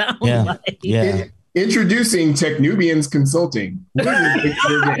folks sound like? Yeah. Introducing Techn00bians Consulting.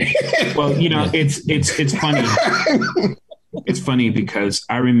 Well, it's funny. It's funny because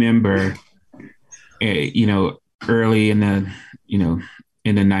I remember, early in the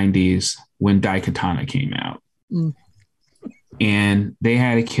 90s when Daikatana came out, and they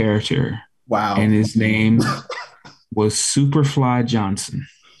had a character. Wow. And his name was Superfly Johnson.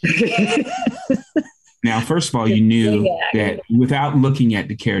 Now, first of all, you knew that without looking at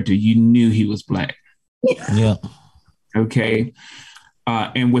the character, you knew he was Black. Yeah. Okay.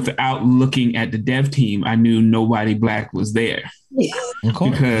 And without looking at the dev team, I knew nobody Black was there.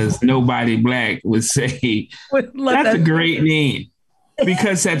 Because nobody Black would say, that's a great name.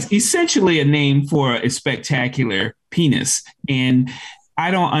 Because that's essentially a name for a spectacular penis. And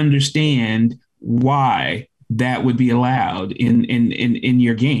I don't understand why that would be allowed in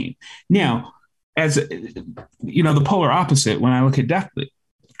your game. Now, as the polar opposite, when I look at Deathloop,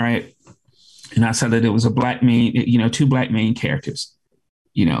 right? And I said that it was a Black main, two Black main characters,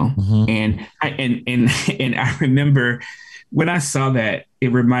 and I remember when I saw that,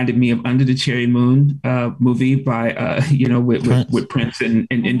 it reminded me of Under the Cherry Moon movie by with Prince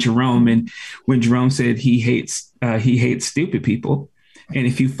and Jerome, and when Jerome said he hates stupid people, and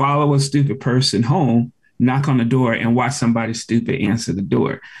if you follow a stupid person home, knock on the door and watch somebody stupid answer the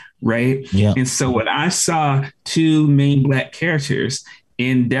door, right? Yeah. And so when I saw two main Black characters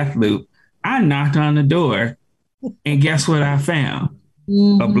in Deathloop, I knocked on the door, and guess what I found?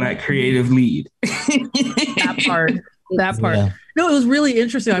 A Black creative lead. That part. Yeah. No, it was really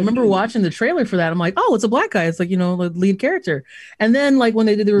interesting. I remember watching the trailer for that. I'm like, oh, it's a Black guy. It's like, the lead character. And then like when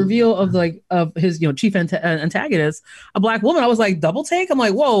they did the reveal of his, chief antagonist, a Black woman, I was like, double take. I'm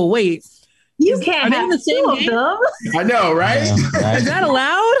like, whoa, wait. You can't have the same game? I know, right? Yeah, Is that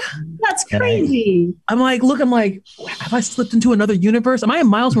allowed? That's crazy. I'm like, have I slipped into another universe? Am I in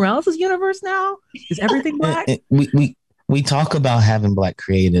Miles Morales' universe now? Is everything Black? We talk about having Black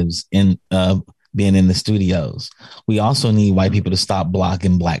creatives in being in the studios. We also need white people to stop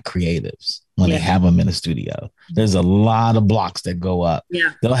blocking Black creatives when they have them in the studio. There's a lot of blocks that go up. Yeah.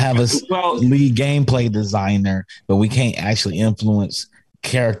 They'll have a lead gameplay designer, but we can't actually influence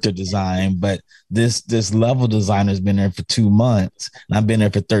character design. But this level designer has been there for 2 months, and I've been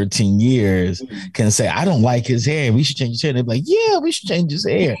there for 13 years, can say, I don't like his hair, we should change his hair. They're like, yeah, we should change his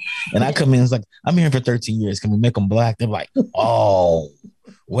hair. And I come in, it's like, I'm here for 13 years, can we make him Black? They're like, oh,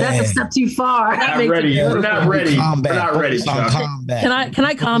 that's a step too far. We're not ready. Can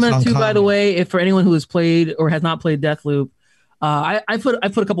I comment too, by the way, if for anyone who has played or has not played Deathloop, I put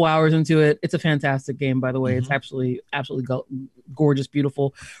a couple hours into it. It's a fantastic game, by the way. It's absolutely gorgeous,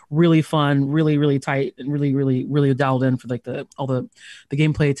 beautiful, really fun, really, really tight, and really, really, really dialed in for like all the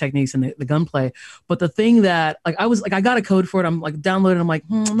gameplay techniques and the gunplay. But the thing that I got a code for it. I'm like downloading. I'm like,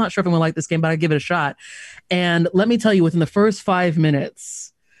 I'm not sure if I'm gonna like this game, but I give it a shot. And let me tell you, within the first 5 minutes,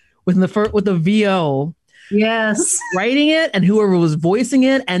 with the VO. Yes. Writing it and whoever was voicing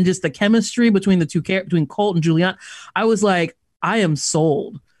it and just the chemistry between the two between Colt and Julian, I was like, I am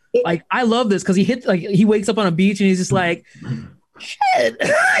sold. Like, I love this because he wakes up on a beach and he's just like, shit.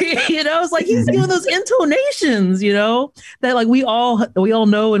 It's like he's doing those intonations, that like we all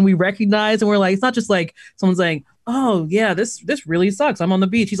know and we recognize, and we're like, it's not just like someone saying, oh yeah, this really sucks, I'm on the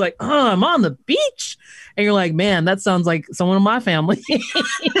beach. He's like, oh, I'm on the beach. And you're like, man, that sounds like someone in my family.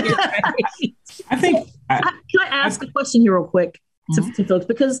 I think. Can I ask a question here real quick to folks?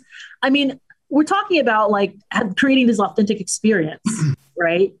 Because, I mean, we're talking about like creating this authentic experience,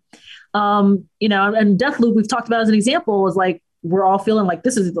 right? And Deathloop, we've talked about as an example, is like, we're all feeling like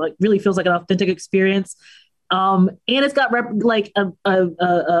this is like really feels like an authentic experience. And it's got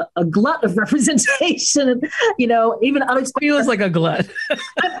a glut of representation, even unexpected. Feels like a glut.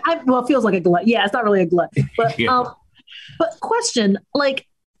 It feels like a glut. Yeah, it's not really a glut. But but question, like,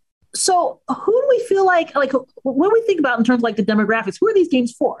 so who do we feel like what do we think about in terms of like the demographics? Who are these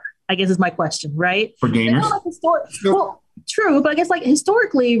games for? I guess is my question, right? For gamers? Well, true, but I guess like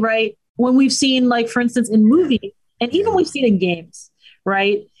historically, right, when we've seen like, for instance, in movies, and even we've seen in games,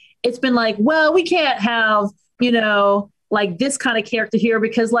 right, it's been like, well, we can't have, like this kind of character here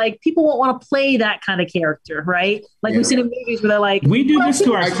because like people won't want to play that kind of character, right? Like we've seen in movies where they're like, we do this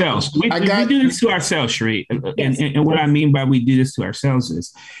to ourselves. We do this to ourselves, Sheree. Yes. And what I mean by we do this to ourselves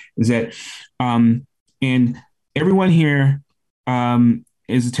is that, and everyone here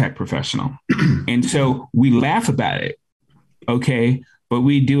is a tech professional. And so we laugh about it. Okay. But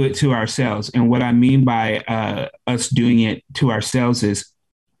we do it to ourselves. And what I mean by us doing it to ourselves is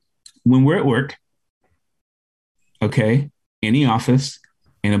when we're at work, okay, in the office,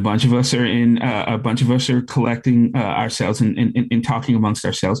 and a bunch of us are collecting ourselves and talking amongst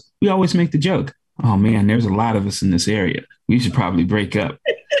ourselves, we always make the joke, oh man, there's a lot of us in this area, we should probably break up.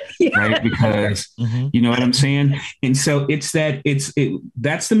 Yeah. Right, because you know what I'm saying. And so that's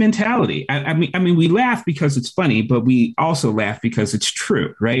the mentality. I mean, we laugh because it's funny, but we also laugh because it's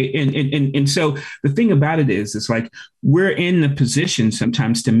true, right? And so the thing about it is, it's like we're in the position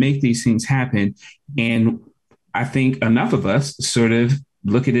sometimes to make these things happen, and I think enough of us sort of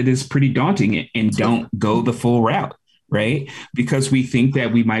look at it as pretty daunting and don't go the full route. right? Because we think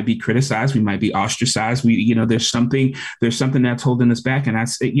that we might be criticized, we might be ostracized. There's something that's holding us back. And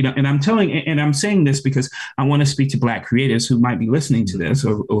and I'm saying this because I want to speak to Black creators who might be listening to this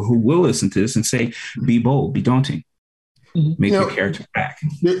or who will listen to this and say, be bold, be daunting, make your character back.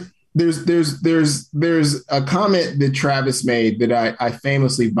 There's a comment that Travis made that I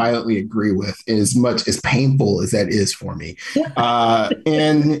famously violently agree with, as much as painful as that is for me.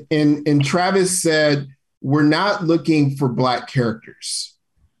 And Travis said, we're not looking for Black characters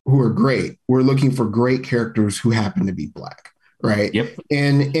who are great. We're looking for great characters who happen to be Black. Right. Yep.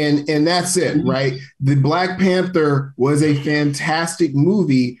 And that's it. Right. The Black Panther was a fantastic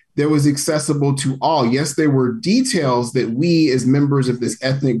movie that was accessible to all. Yes, there were details that we as members of this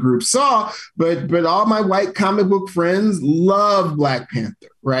ethnic group saw, but all my white comic book friends love Black Panther.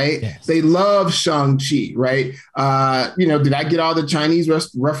 Right. Yes. They love Shang-Chi. Right. Did I get all the Chinese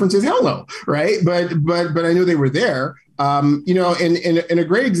references? Hell no. Right. But I knew they were there. And a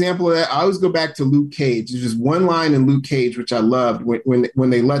great example of that, I always go back to Luke Cage. There's just one line in Luke Cage, which I loved when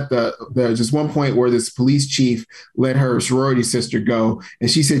they let there's just one point where this police chief let her sorority sister go.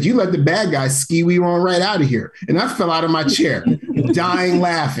 And she said, you let the bad guys ski-wee on right out of here. And I fell out of my chair, dying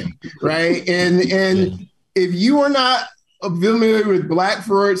laughing. Right. And if you are not familiar with Black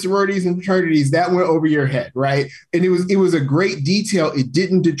sororities and fraternities, that went over your head, right? And it was a great detail. It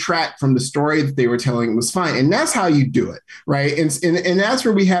didn't detract from the story that they were telling. It was fine. And that's how you do it, right? And that's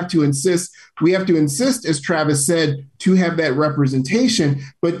where we have to insist. We have to insist, as Travis said, to have that representation.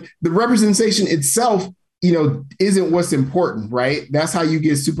 But the representation itself, isn't what's important, right? That's how you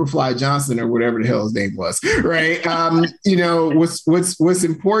get Superfly Johnson or whatever the hell his name was, right? What's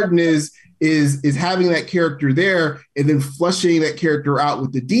important is having that character there and then flushing that character out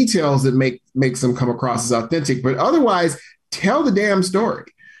with the details that makes them come across as authentic. But otherwise, tell the damn story.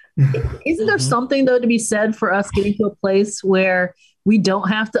 Isn't there something, though, to be said for us getting to a place where we don't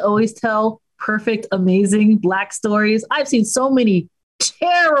have to always tell perfect, amazing Black stories? I've seen so many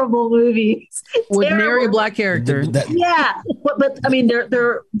terrible movies with nary Black character. Yeah, but I mean,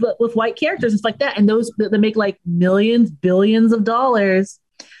 they're with white characters and stuff like that, and those that make like millions, billions of dollars.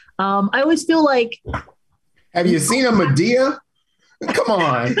 I always feel like. Have you seen a Medea? Come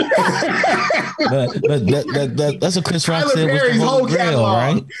on. but that's what Chris Rock said was the Holy Grail,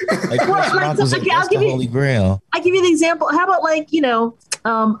 right? Like Chris Rock was like, that's the Holy Grail. I give you the example. How about I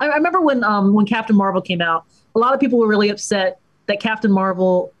remember when Captain Marvel came out, a lot of people were really upset that Captain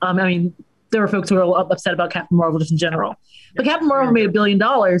Marvel, there were folks who were upset about Captain Marvel just in general. But Captain Marvel made $1 billion,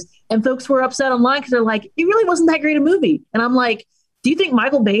 and folks were upset online because they're like, it really wasn't that great a movie. And I'm like, do you think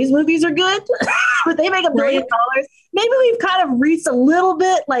Michael Bay's movies are good? But they make $1 billion. Maybe we've kind of reached a little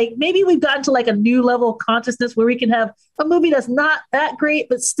bit, like maybe we've gotten to like a new level of consciousness where we can have a movie that's not that great,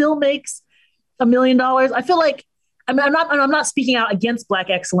 but still makes $1 million. I feel like, I'm not speaking out against Black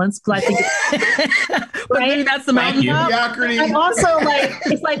excellence because I think but maybe that's the mountaintop. I'm also like,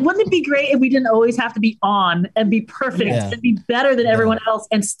 it's like, wouldn't it be great if we didn't always have to be on and be perfect and be better than everyone else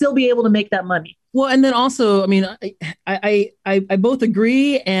and still be able to make that money? Well, and then also, I mean, I both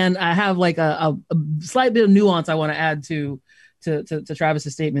agree, and I have like a slight bit of nuance I want to add to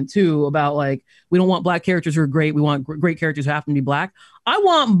Travis's statement too about like, we don't want Black characters who are great. We want great characters who happen to be Black. I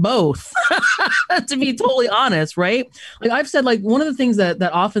want both, to be totally honest, right? Like I've said, like one of the things that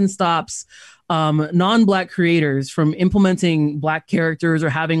often stops non-Black creators from implementing Black characters or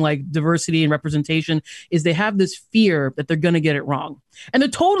having like diversity and representation is they have this fear that they're going to get it wrong. And they're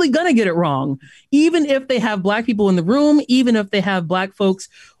totally going to get it wrong, even if they have Black people in the room, even if they have Black folks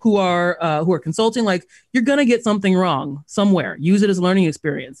who are consulting. Like you're going to get something wrong somewhere. Use it as a learning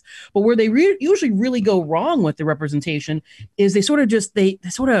experience. But where they usually really go wrong with the representation is they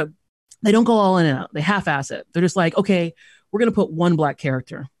don't go all in and out. They half-ass it. They're just like, okay, we're going to put one Black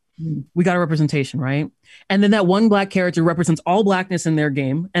character. We got a representation, right? And then that one Black character represents all Blackness in their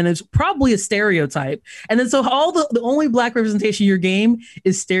game, and it's probably a stereotype. And then so all the only Black representation in your game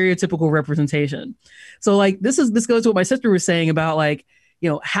is stereotypical representation. So like this goes to what my sister was saying about like,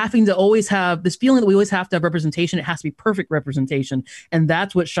 having to always have this feeling that we always have to have representation. It has to be perfect representation, and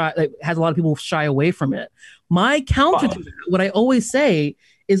that's what has a lot of people shy away from it. My counter to that, what I always say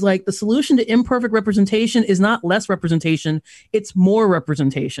is like the solution to imperfect representation is not less representation, it's more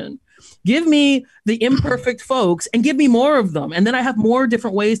representation. Give me the imperfect folks and give me more of them. And then I have more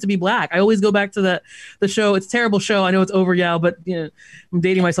different ways to be Black. I always go back to the show. It's a terrible show. I know it's over now, but I'm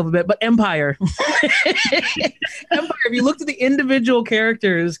dating myself a bit, but Empire. Empire, if you looked at the individual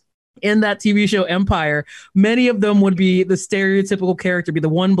characters in that TV show Empire, many of them would be the stereotypical character, be the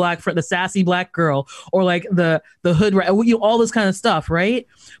one black friend, the sassy black girl, or like the hood, all this kind of stuff, right?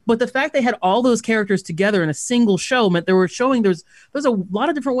 But the fact they had all those characters together in a single show meant they were showing there's a lot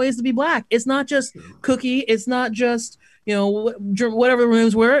of different ways to be black. It's not just Cookie. It's not just whatever the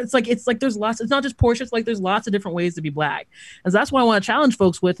names were. It's like there's lots. It's not just Portia. It's like there's lots of different ways to be black, and so that's what I want to challenge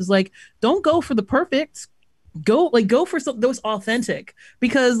folks with is like, don't go for the perfect. Go for something that was authentic,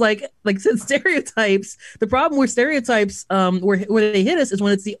 because like stereotypes. The problem with stereotypes, where they hit us is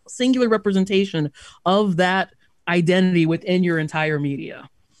when it's the singular representation of that identity within your entire media.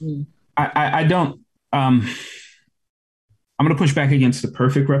 I don't. I'm going to push back against the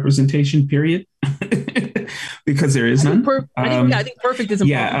perfect representation, period, because there is none. I think perfect is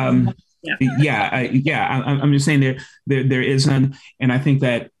important. I'm just saying there is none, and I think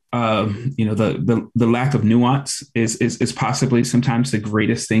that the lack of nuance is possibly sometimes the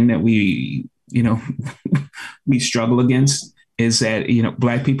greatest thing that we we struggle against. Is that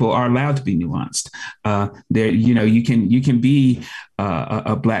Black people are allowed to be nuanced. You can be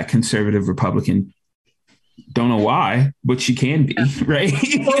a Black conservative Republican. Don't know why, but you can be, right?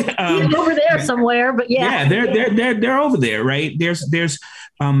 Over there somewhere, but yeah, they're over there, right?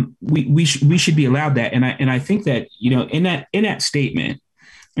 We should be allowed that, and I think that in that statement,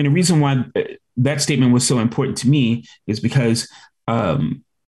 and the reason why that statement was so important to me is because when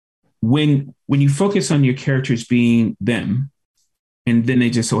you focus on your characters being them, and then they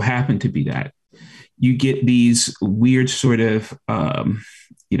just so happen to be that, you get these weird sort of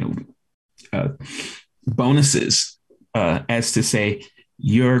bonuses as to say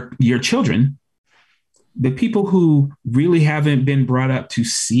your children, the people who really haven't been brought up to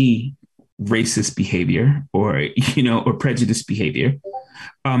see racist behavior or prejudiced behavior,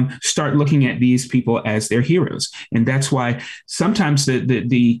 start looking at these people as their heroes. And that's why sometimes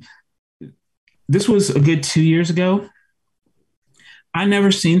this was a good 2 years ago. I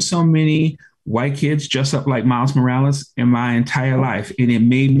never seen so many white kids dress up like Miles Morales in my entire life. And it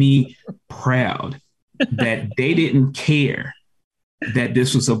made me proud that they didn't care that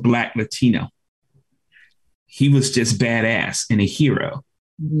this was a Black Latino. He was just badass and a hero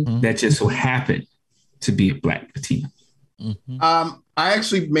that just so happened to be a Black Latino. I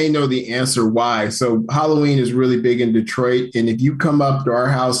actually may know the answer why. So Halloween is really big in Detroit. And if you come up to our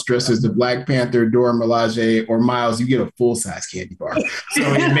house dressed as the Black Panther, Dora Milaje, or Miles, you get a full-size candy bar. So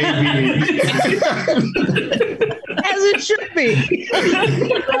it may be... As it should be.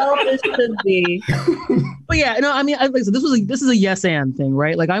 Well, it should be. But yeah, no, I mean, so this is a yes and thing,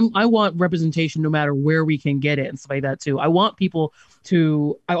 right? Like I want representation no matter where we can get it and stuff like that too. I want people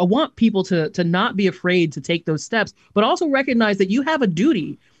to not be afraid to take those steps, but also recognize that you have a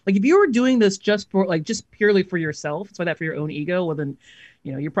duty. Like if you were doing this just purely for yourself, so that for your own ego, well then,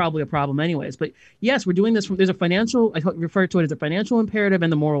 you're probably a problem anyways. But yes, we're doing this there's a financial, I refer to it as a financial imperative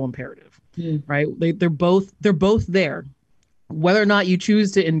and the moral imperative, right? They're both there. Whether or not you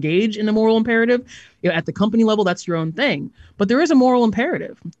choose to engage in the moral imperative, at the company level, that's your own thing. But there is a moral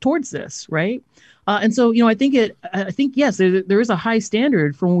imperative towards this, right? And so, I think yes, there is a high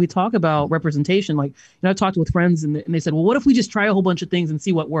standard for when we talk about representation. Like, I've talked with friends and they said, well, what if we just try a whole bunch of things and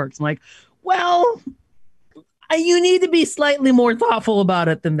see what works? I'm like, well, you need to be slightly more thoughtful about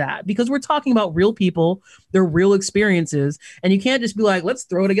it than that, because we're talking about real people, their real experiences, and you can't just be like, let's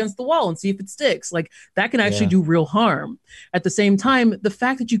throw it against the wall and see if it sticks. Like that can actually do real harm. At the same time, the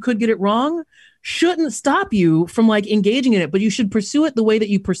fact that you could get it wrong shouldn't stop you from like engaging in it, but you should pursue it the way that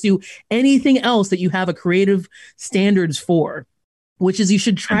you pursue anything else that you have a creative standards for, which is you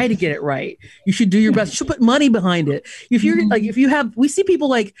should try to get it right. You should do your best. You should put money behind it. If you're like, we see people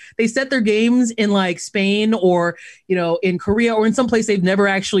like they set their games in like Spain or, in Korea or in some place they've never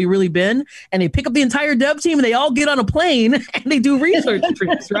actually really been. And they pick up the entire dev team and they all get on a plane and they do research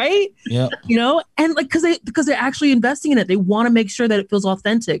trips, right? Yeah. And like, because they're actually investing in it. They want to make sure that it feels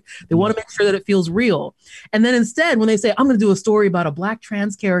authentic. They want to make sure that it feels real. And then instead, when they say, I'm going to do a story about a Black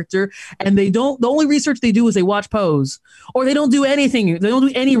trans character, and the only research they do is they watch Pose, or they don't do anything. They don't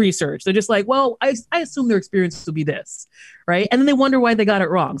do any research. They're just like, well, I assume their experience will be this, right? And then they wonder why they got it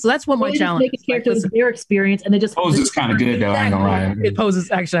wrong. So that's what my challenge is. Make a character their experience, and they just Pose is kind of good though. I ain't gonna lie. It poses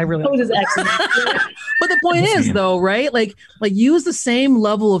actually, Pose is excellent. But the point is though, right? Like use the same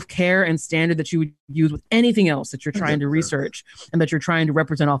level of care and standard that you would use with anything else that you're trying to research and that you're trying to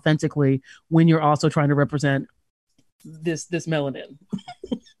represent authentically when you're also trying to represent this melanin.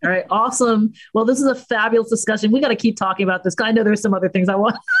 All right, awesome. Well, this is a fabulous discussion. We got to keep talking about this. I know there's some other things I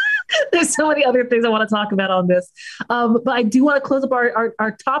want. There's so many other things I want to talk about on this. But I do want to close up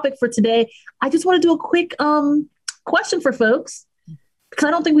our topic for today. I just want to do a quick question for folks. because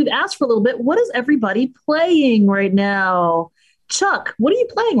I don't think we've asked for a little bit. What is everybody playing right now? Chuck, what are you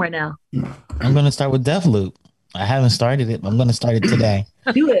playing right now? I'm going to start with Deathloop. I haven't started it. I'm going to start it today.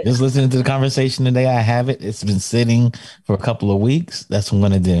 Do it. Just listening to the conversation today. I have it. It's been sitting for a couple of weeks. That's what I'm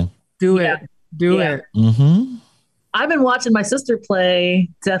going to do. Do it. It. Mm-hmm. I've been watching my sister play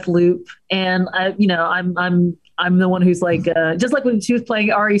Deathloop, and I'm the one who's like, just like when she was playing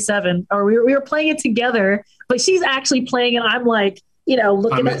RE7, or we were playing it together, but she's actually playing it. I'm like,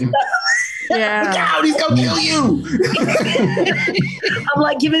 looking at stuff. Yeah. Look out, he's gonna kill you. I'm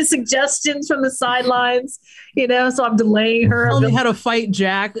like giving suggestions from the sidelines, so I'm delaying her. I only had to fight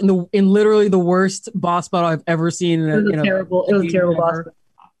Jack in literally the worst boss battle I've ever seen. It was a terrible boss battle.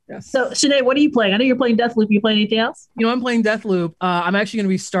 Yes. So, Sinead, what are you playing? I know you're playing Deathloop. Are you playing anything else? I'm playing Deathloop. I'm actually going to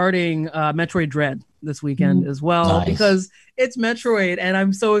be starting Metroid Dread this weekend as well, because it's Metroid, and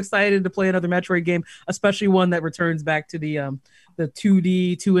I'm so excited to play another Metroid game, especially one that returns back to the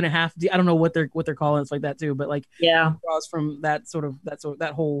 2D, 2.5D. I don't know what they're calling it like that too, but draws from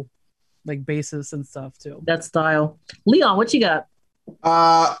that whole like basis and stuff too. That style. Leon, what you got?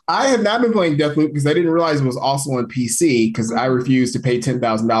 I have not been playing Deathloop because I didn't realize it was also on PC, because I refused to pay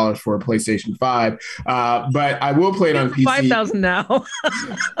 $10,000 for a PlayStation 5. But I will play it on PC. $5,000 now.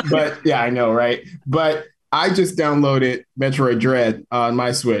 But yeah, I know, right? But I just downloaded Metroid Dread on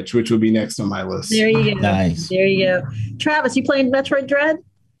my Switch, which will be next on my list. There you go. Nice. There you go. Travis, you playing Metroid Dread?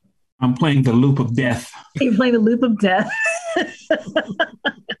 I'm playing the Loop of Death. You're playing the Loop of Death.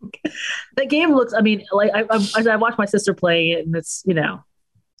 That game looks, I watched my sister playing it, and it's,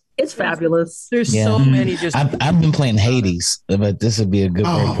 it's fabulous. There's so many just. I've been playing Hades, but this would be a good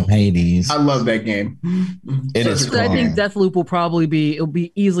break from Hades. I love that game. It is fun. I think Deathloop will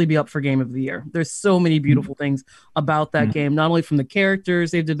easily be up for Game of the Year. There's so many beautiful things about that game, not only from the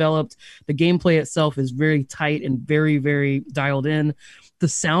characters they've developed, the gameplay itself is very tight and very, very dialed in. The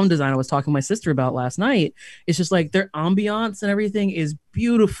sound design I was talking to my sister about last night, it's just like their ambiance and everything is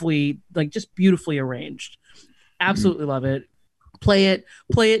beautifully arranged. Absolutely love it. Play it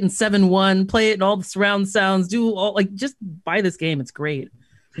in 7.1, play it in all the surround sounds, just buy this game. It's great.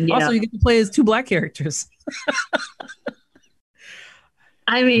 Yeah. Also, you get to play as two black characters.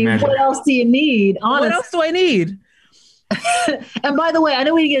 What else do you need? Honestly. What else do I need? And by the way, I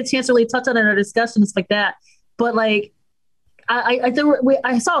know we didn't get a chance to really touch on it in our discussions like that, but like,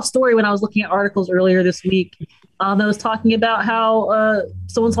 I saw a story when I was looking at articles earlier this week that was talking about how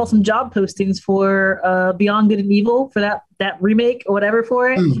someone saw some job postings for Beyond Good and Evil for that remake or whatever for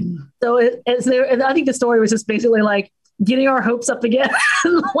it. So and I think the story was just basically like getting our hopes up again,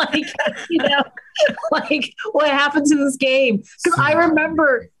 like what happened to this game? Because I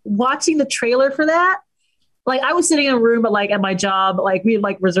remember watching the trailer for that. Like I was sitting in a room, but like at my job, like we had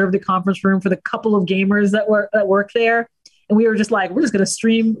reserved a conference room for the couple of gamers that work there. And we were just like, we're just going to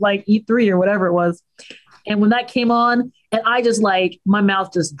stream like E3 or whatever it was. And when that came on, and I just my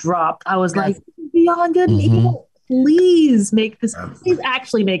mouth just dropped. I was like, Beyond Good and Evil, please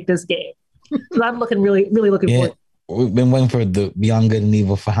actually make this game. Because I'm really looking forward to it. We've been waiting for the Beyond Good and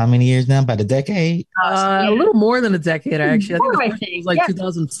Evil for how many years now? About a decade? A little more than a decade, actually. I think it was like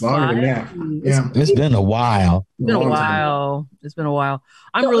 2005. It's been a while. It's been a while.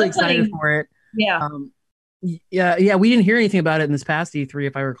 I'm really excited for it. Yeah. Yeah. We didn't hear anything about it in this past E3,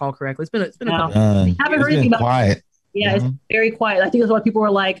 if I recall correctly. It's been a couple. Haven't heard anything about quiet. It. Yeah, It's very quiet. I think that's why people were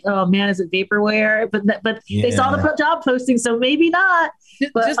like, "Oh man, is it vaporware?" But they saw the job posting, so maybe not.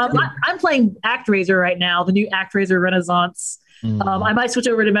 But I'm playing ActRaiser right now, the new ActRaiser Renaissance. I might switch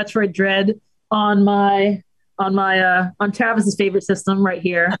over to Metroid Dread on Travis's favorite system right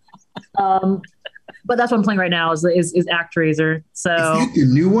here. But that's what I'm playing right now is ActRaiser. So is that the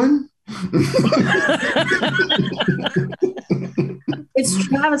new one? It's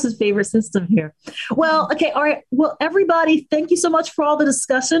Travis's favorite system here. Well, okay, all right. Well, everybody, thank you so much for all the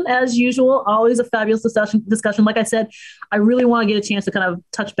discussion. As usual, always a fabulous discussion. Like I said, I really want to get a chance to kind of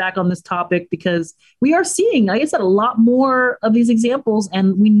touch back on this topic because we are seeing, like I said, a lot more of these examples,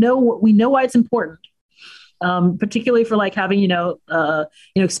 and we know why it's important. Particularly for like having,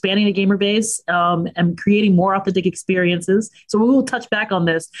 expanding the gamer base and creating more authentic experiences. So we will touch back on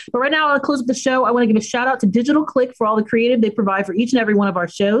this. But right now, I'll close up the show. I want to give a shout out to Digital Click for all the creative they provide for each and every one of our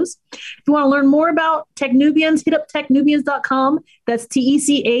shows. If you want to learn more about techn00bians, hit up techn00bians.com. That's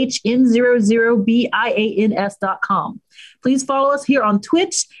techn00bians.com. Please follow us here on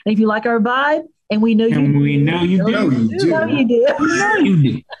Twitch. And if you like our vibe, and we know you do.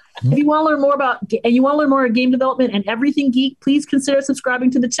 If you want to learn more about game development and everything geek, please consider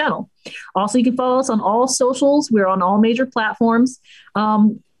subscribing to the channel. Also, you can follow us on all socials. We're on all major platforms.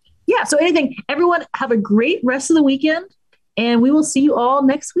 So everyone have a great rest of the weekend. And we will see you all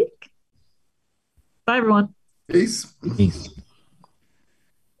next week. Bye, everyone. Peace. Peace.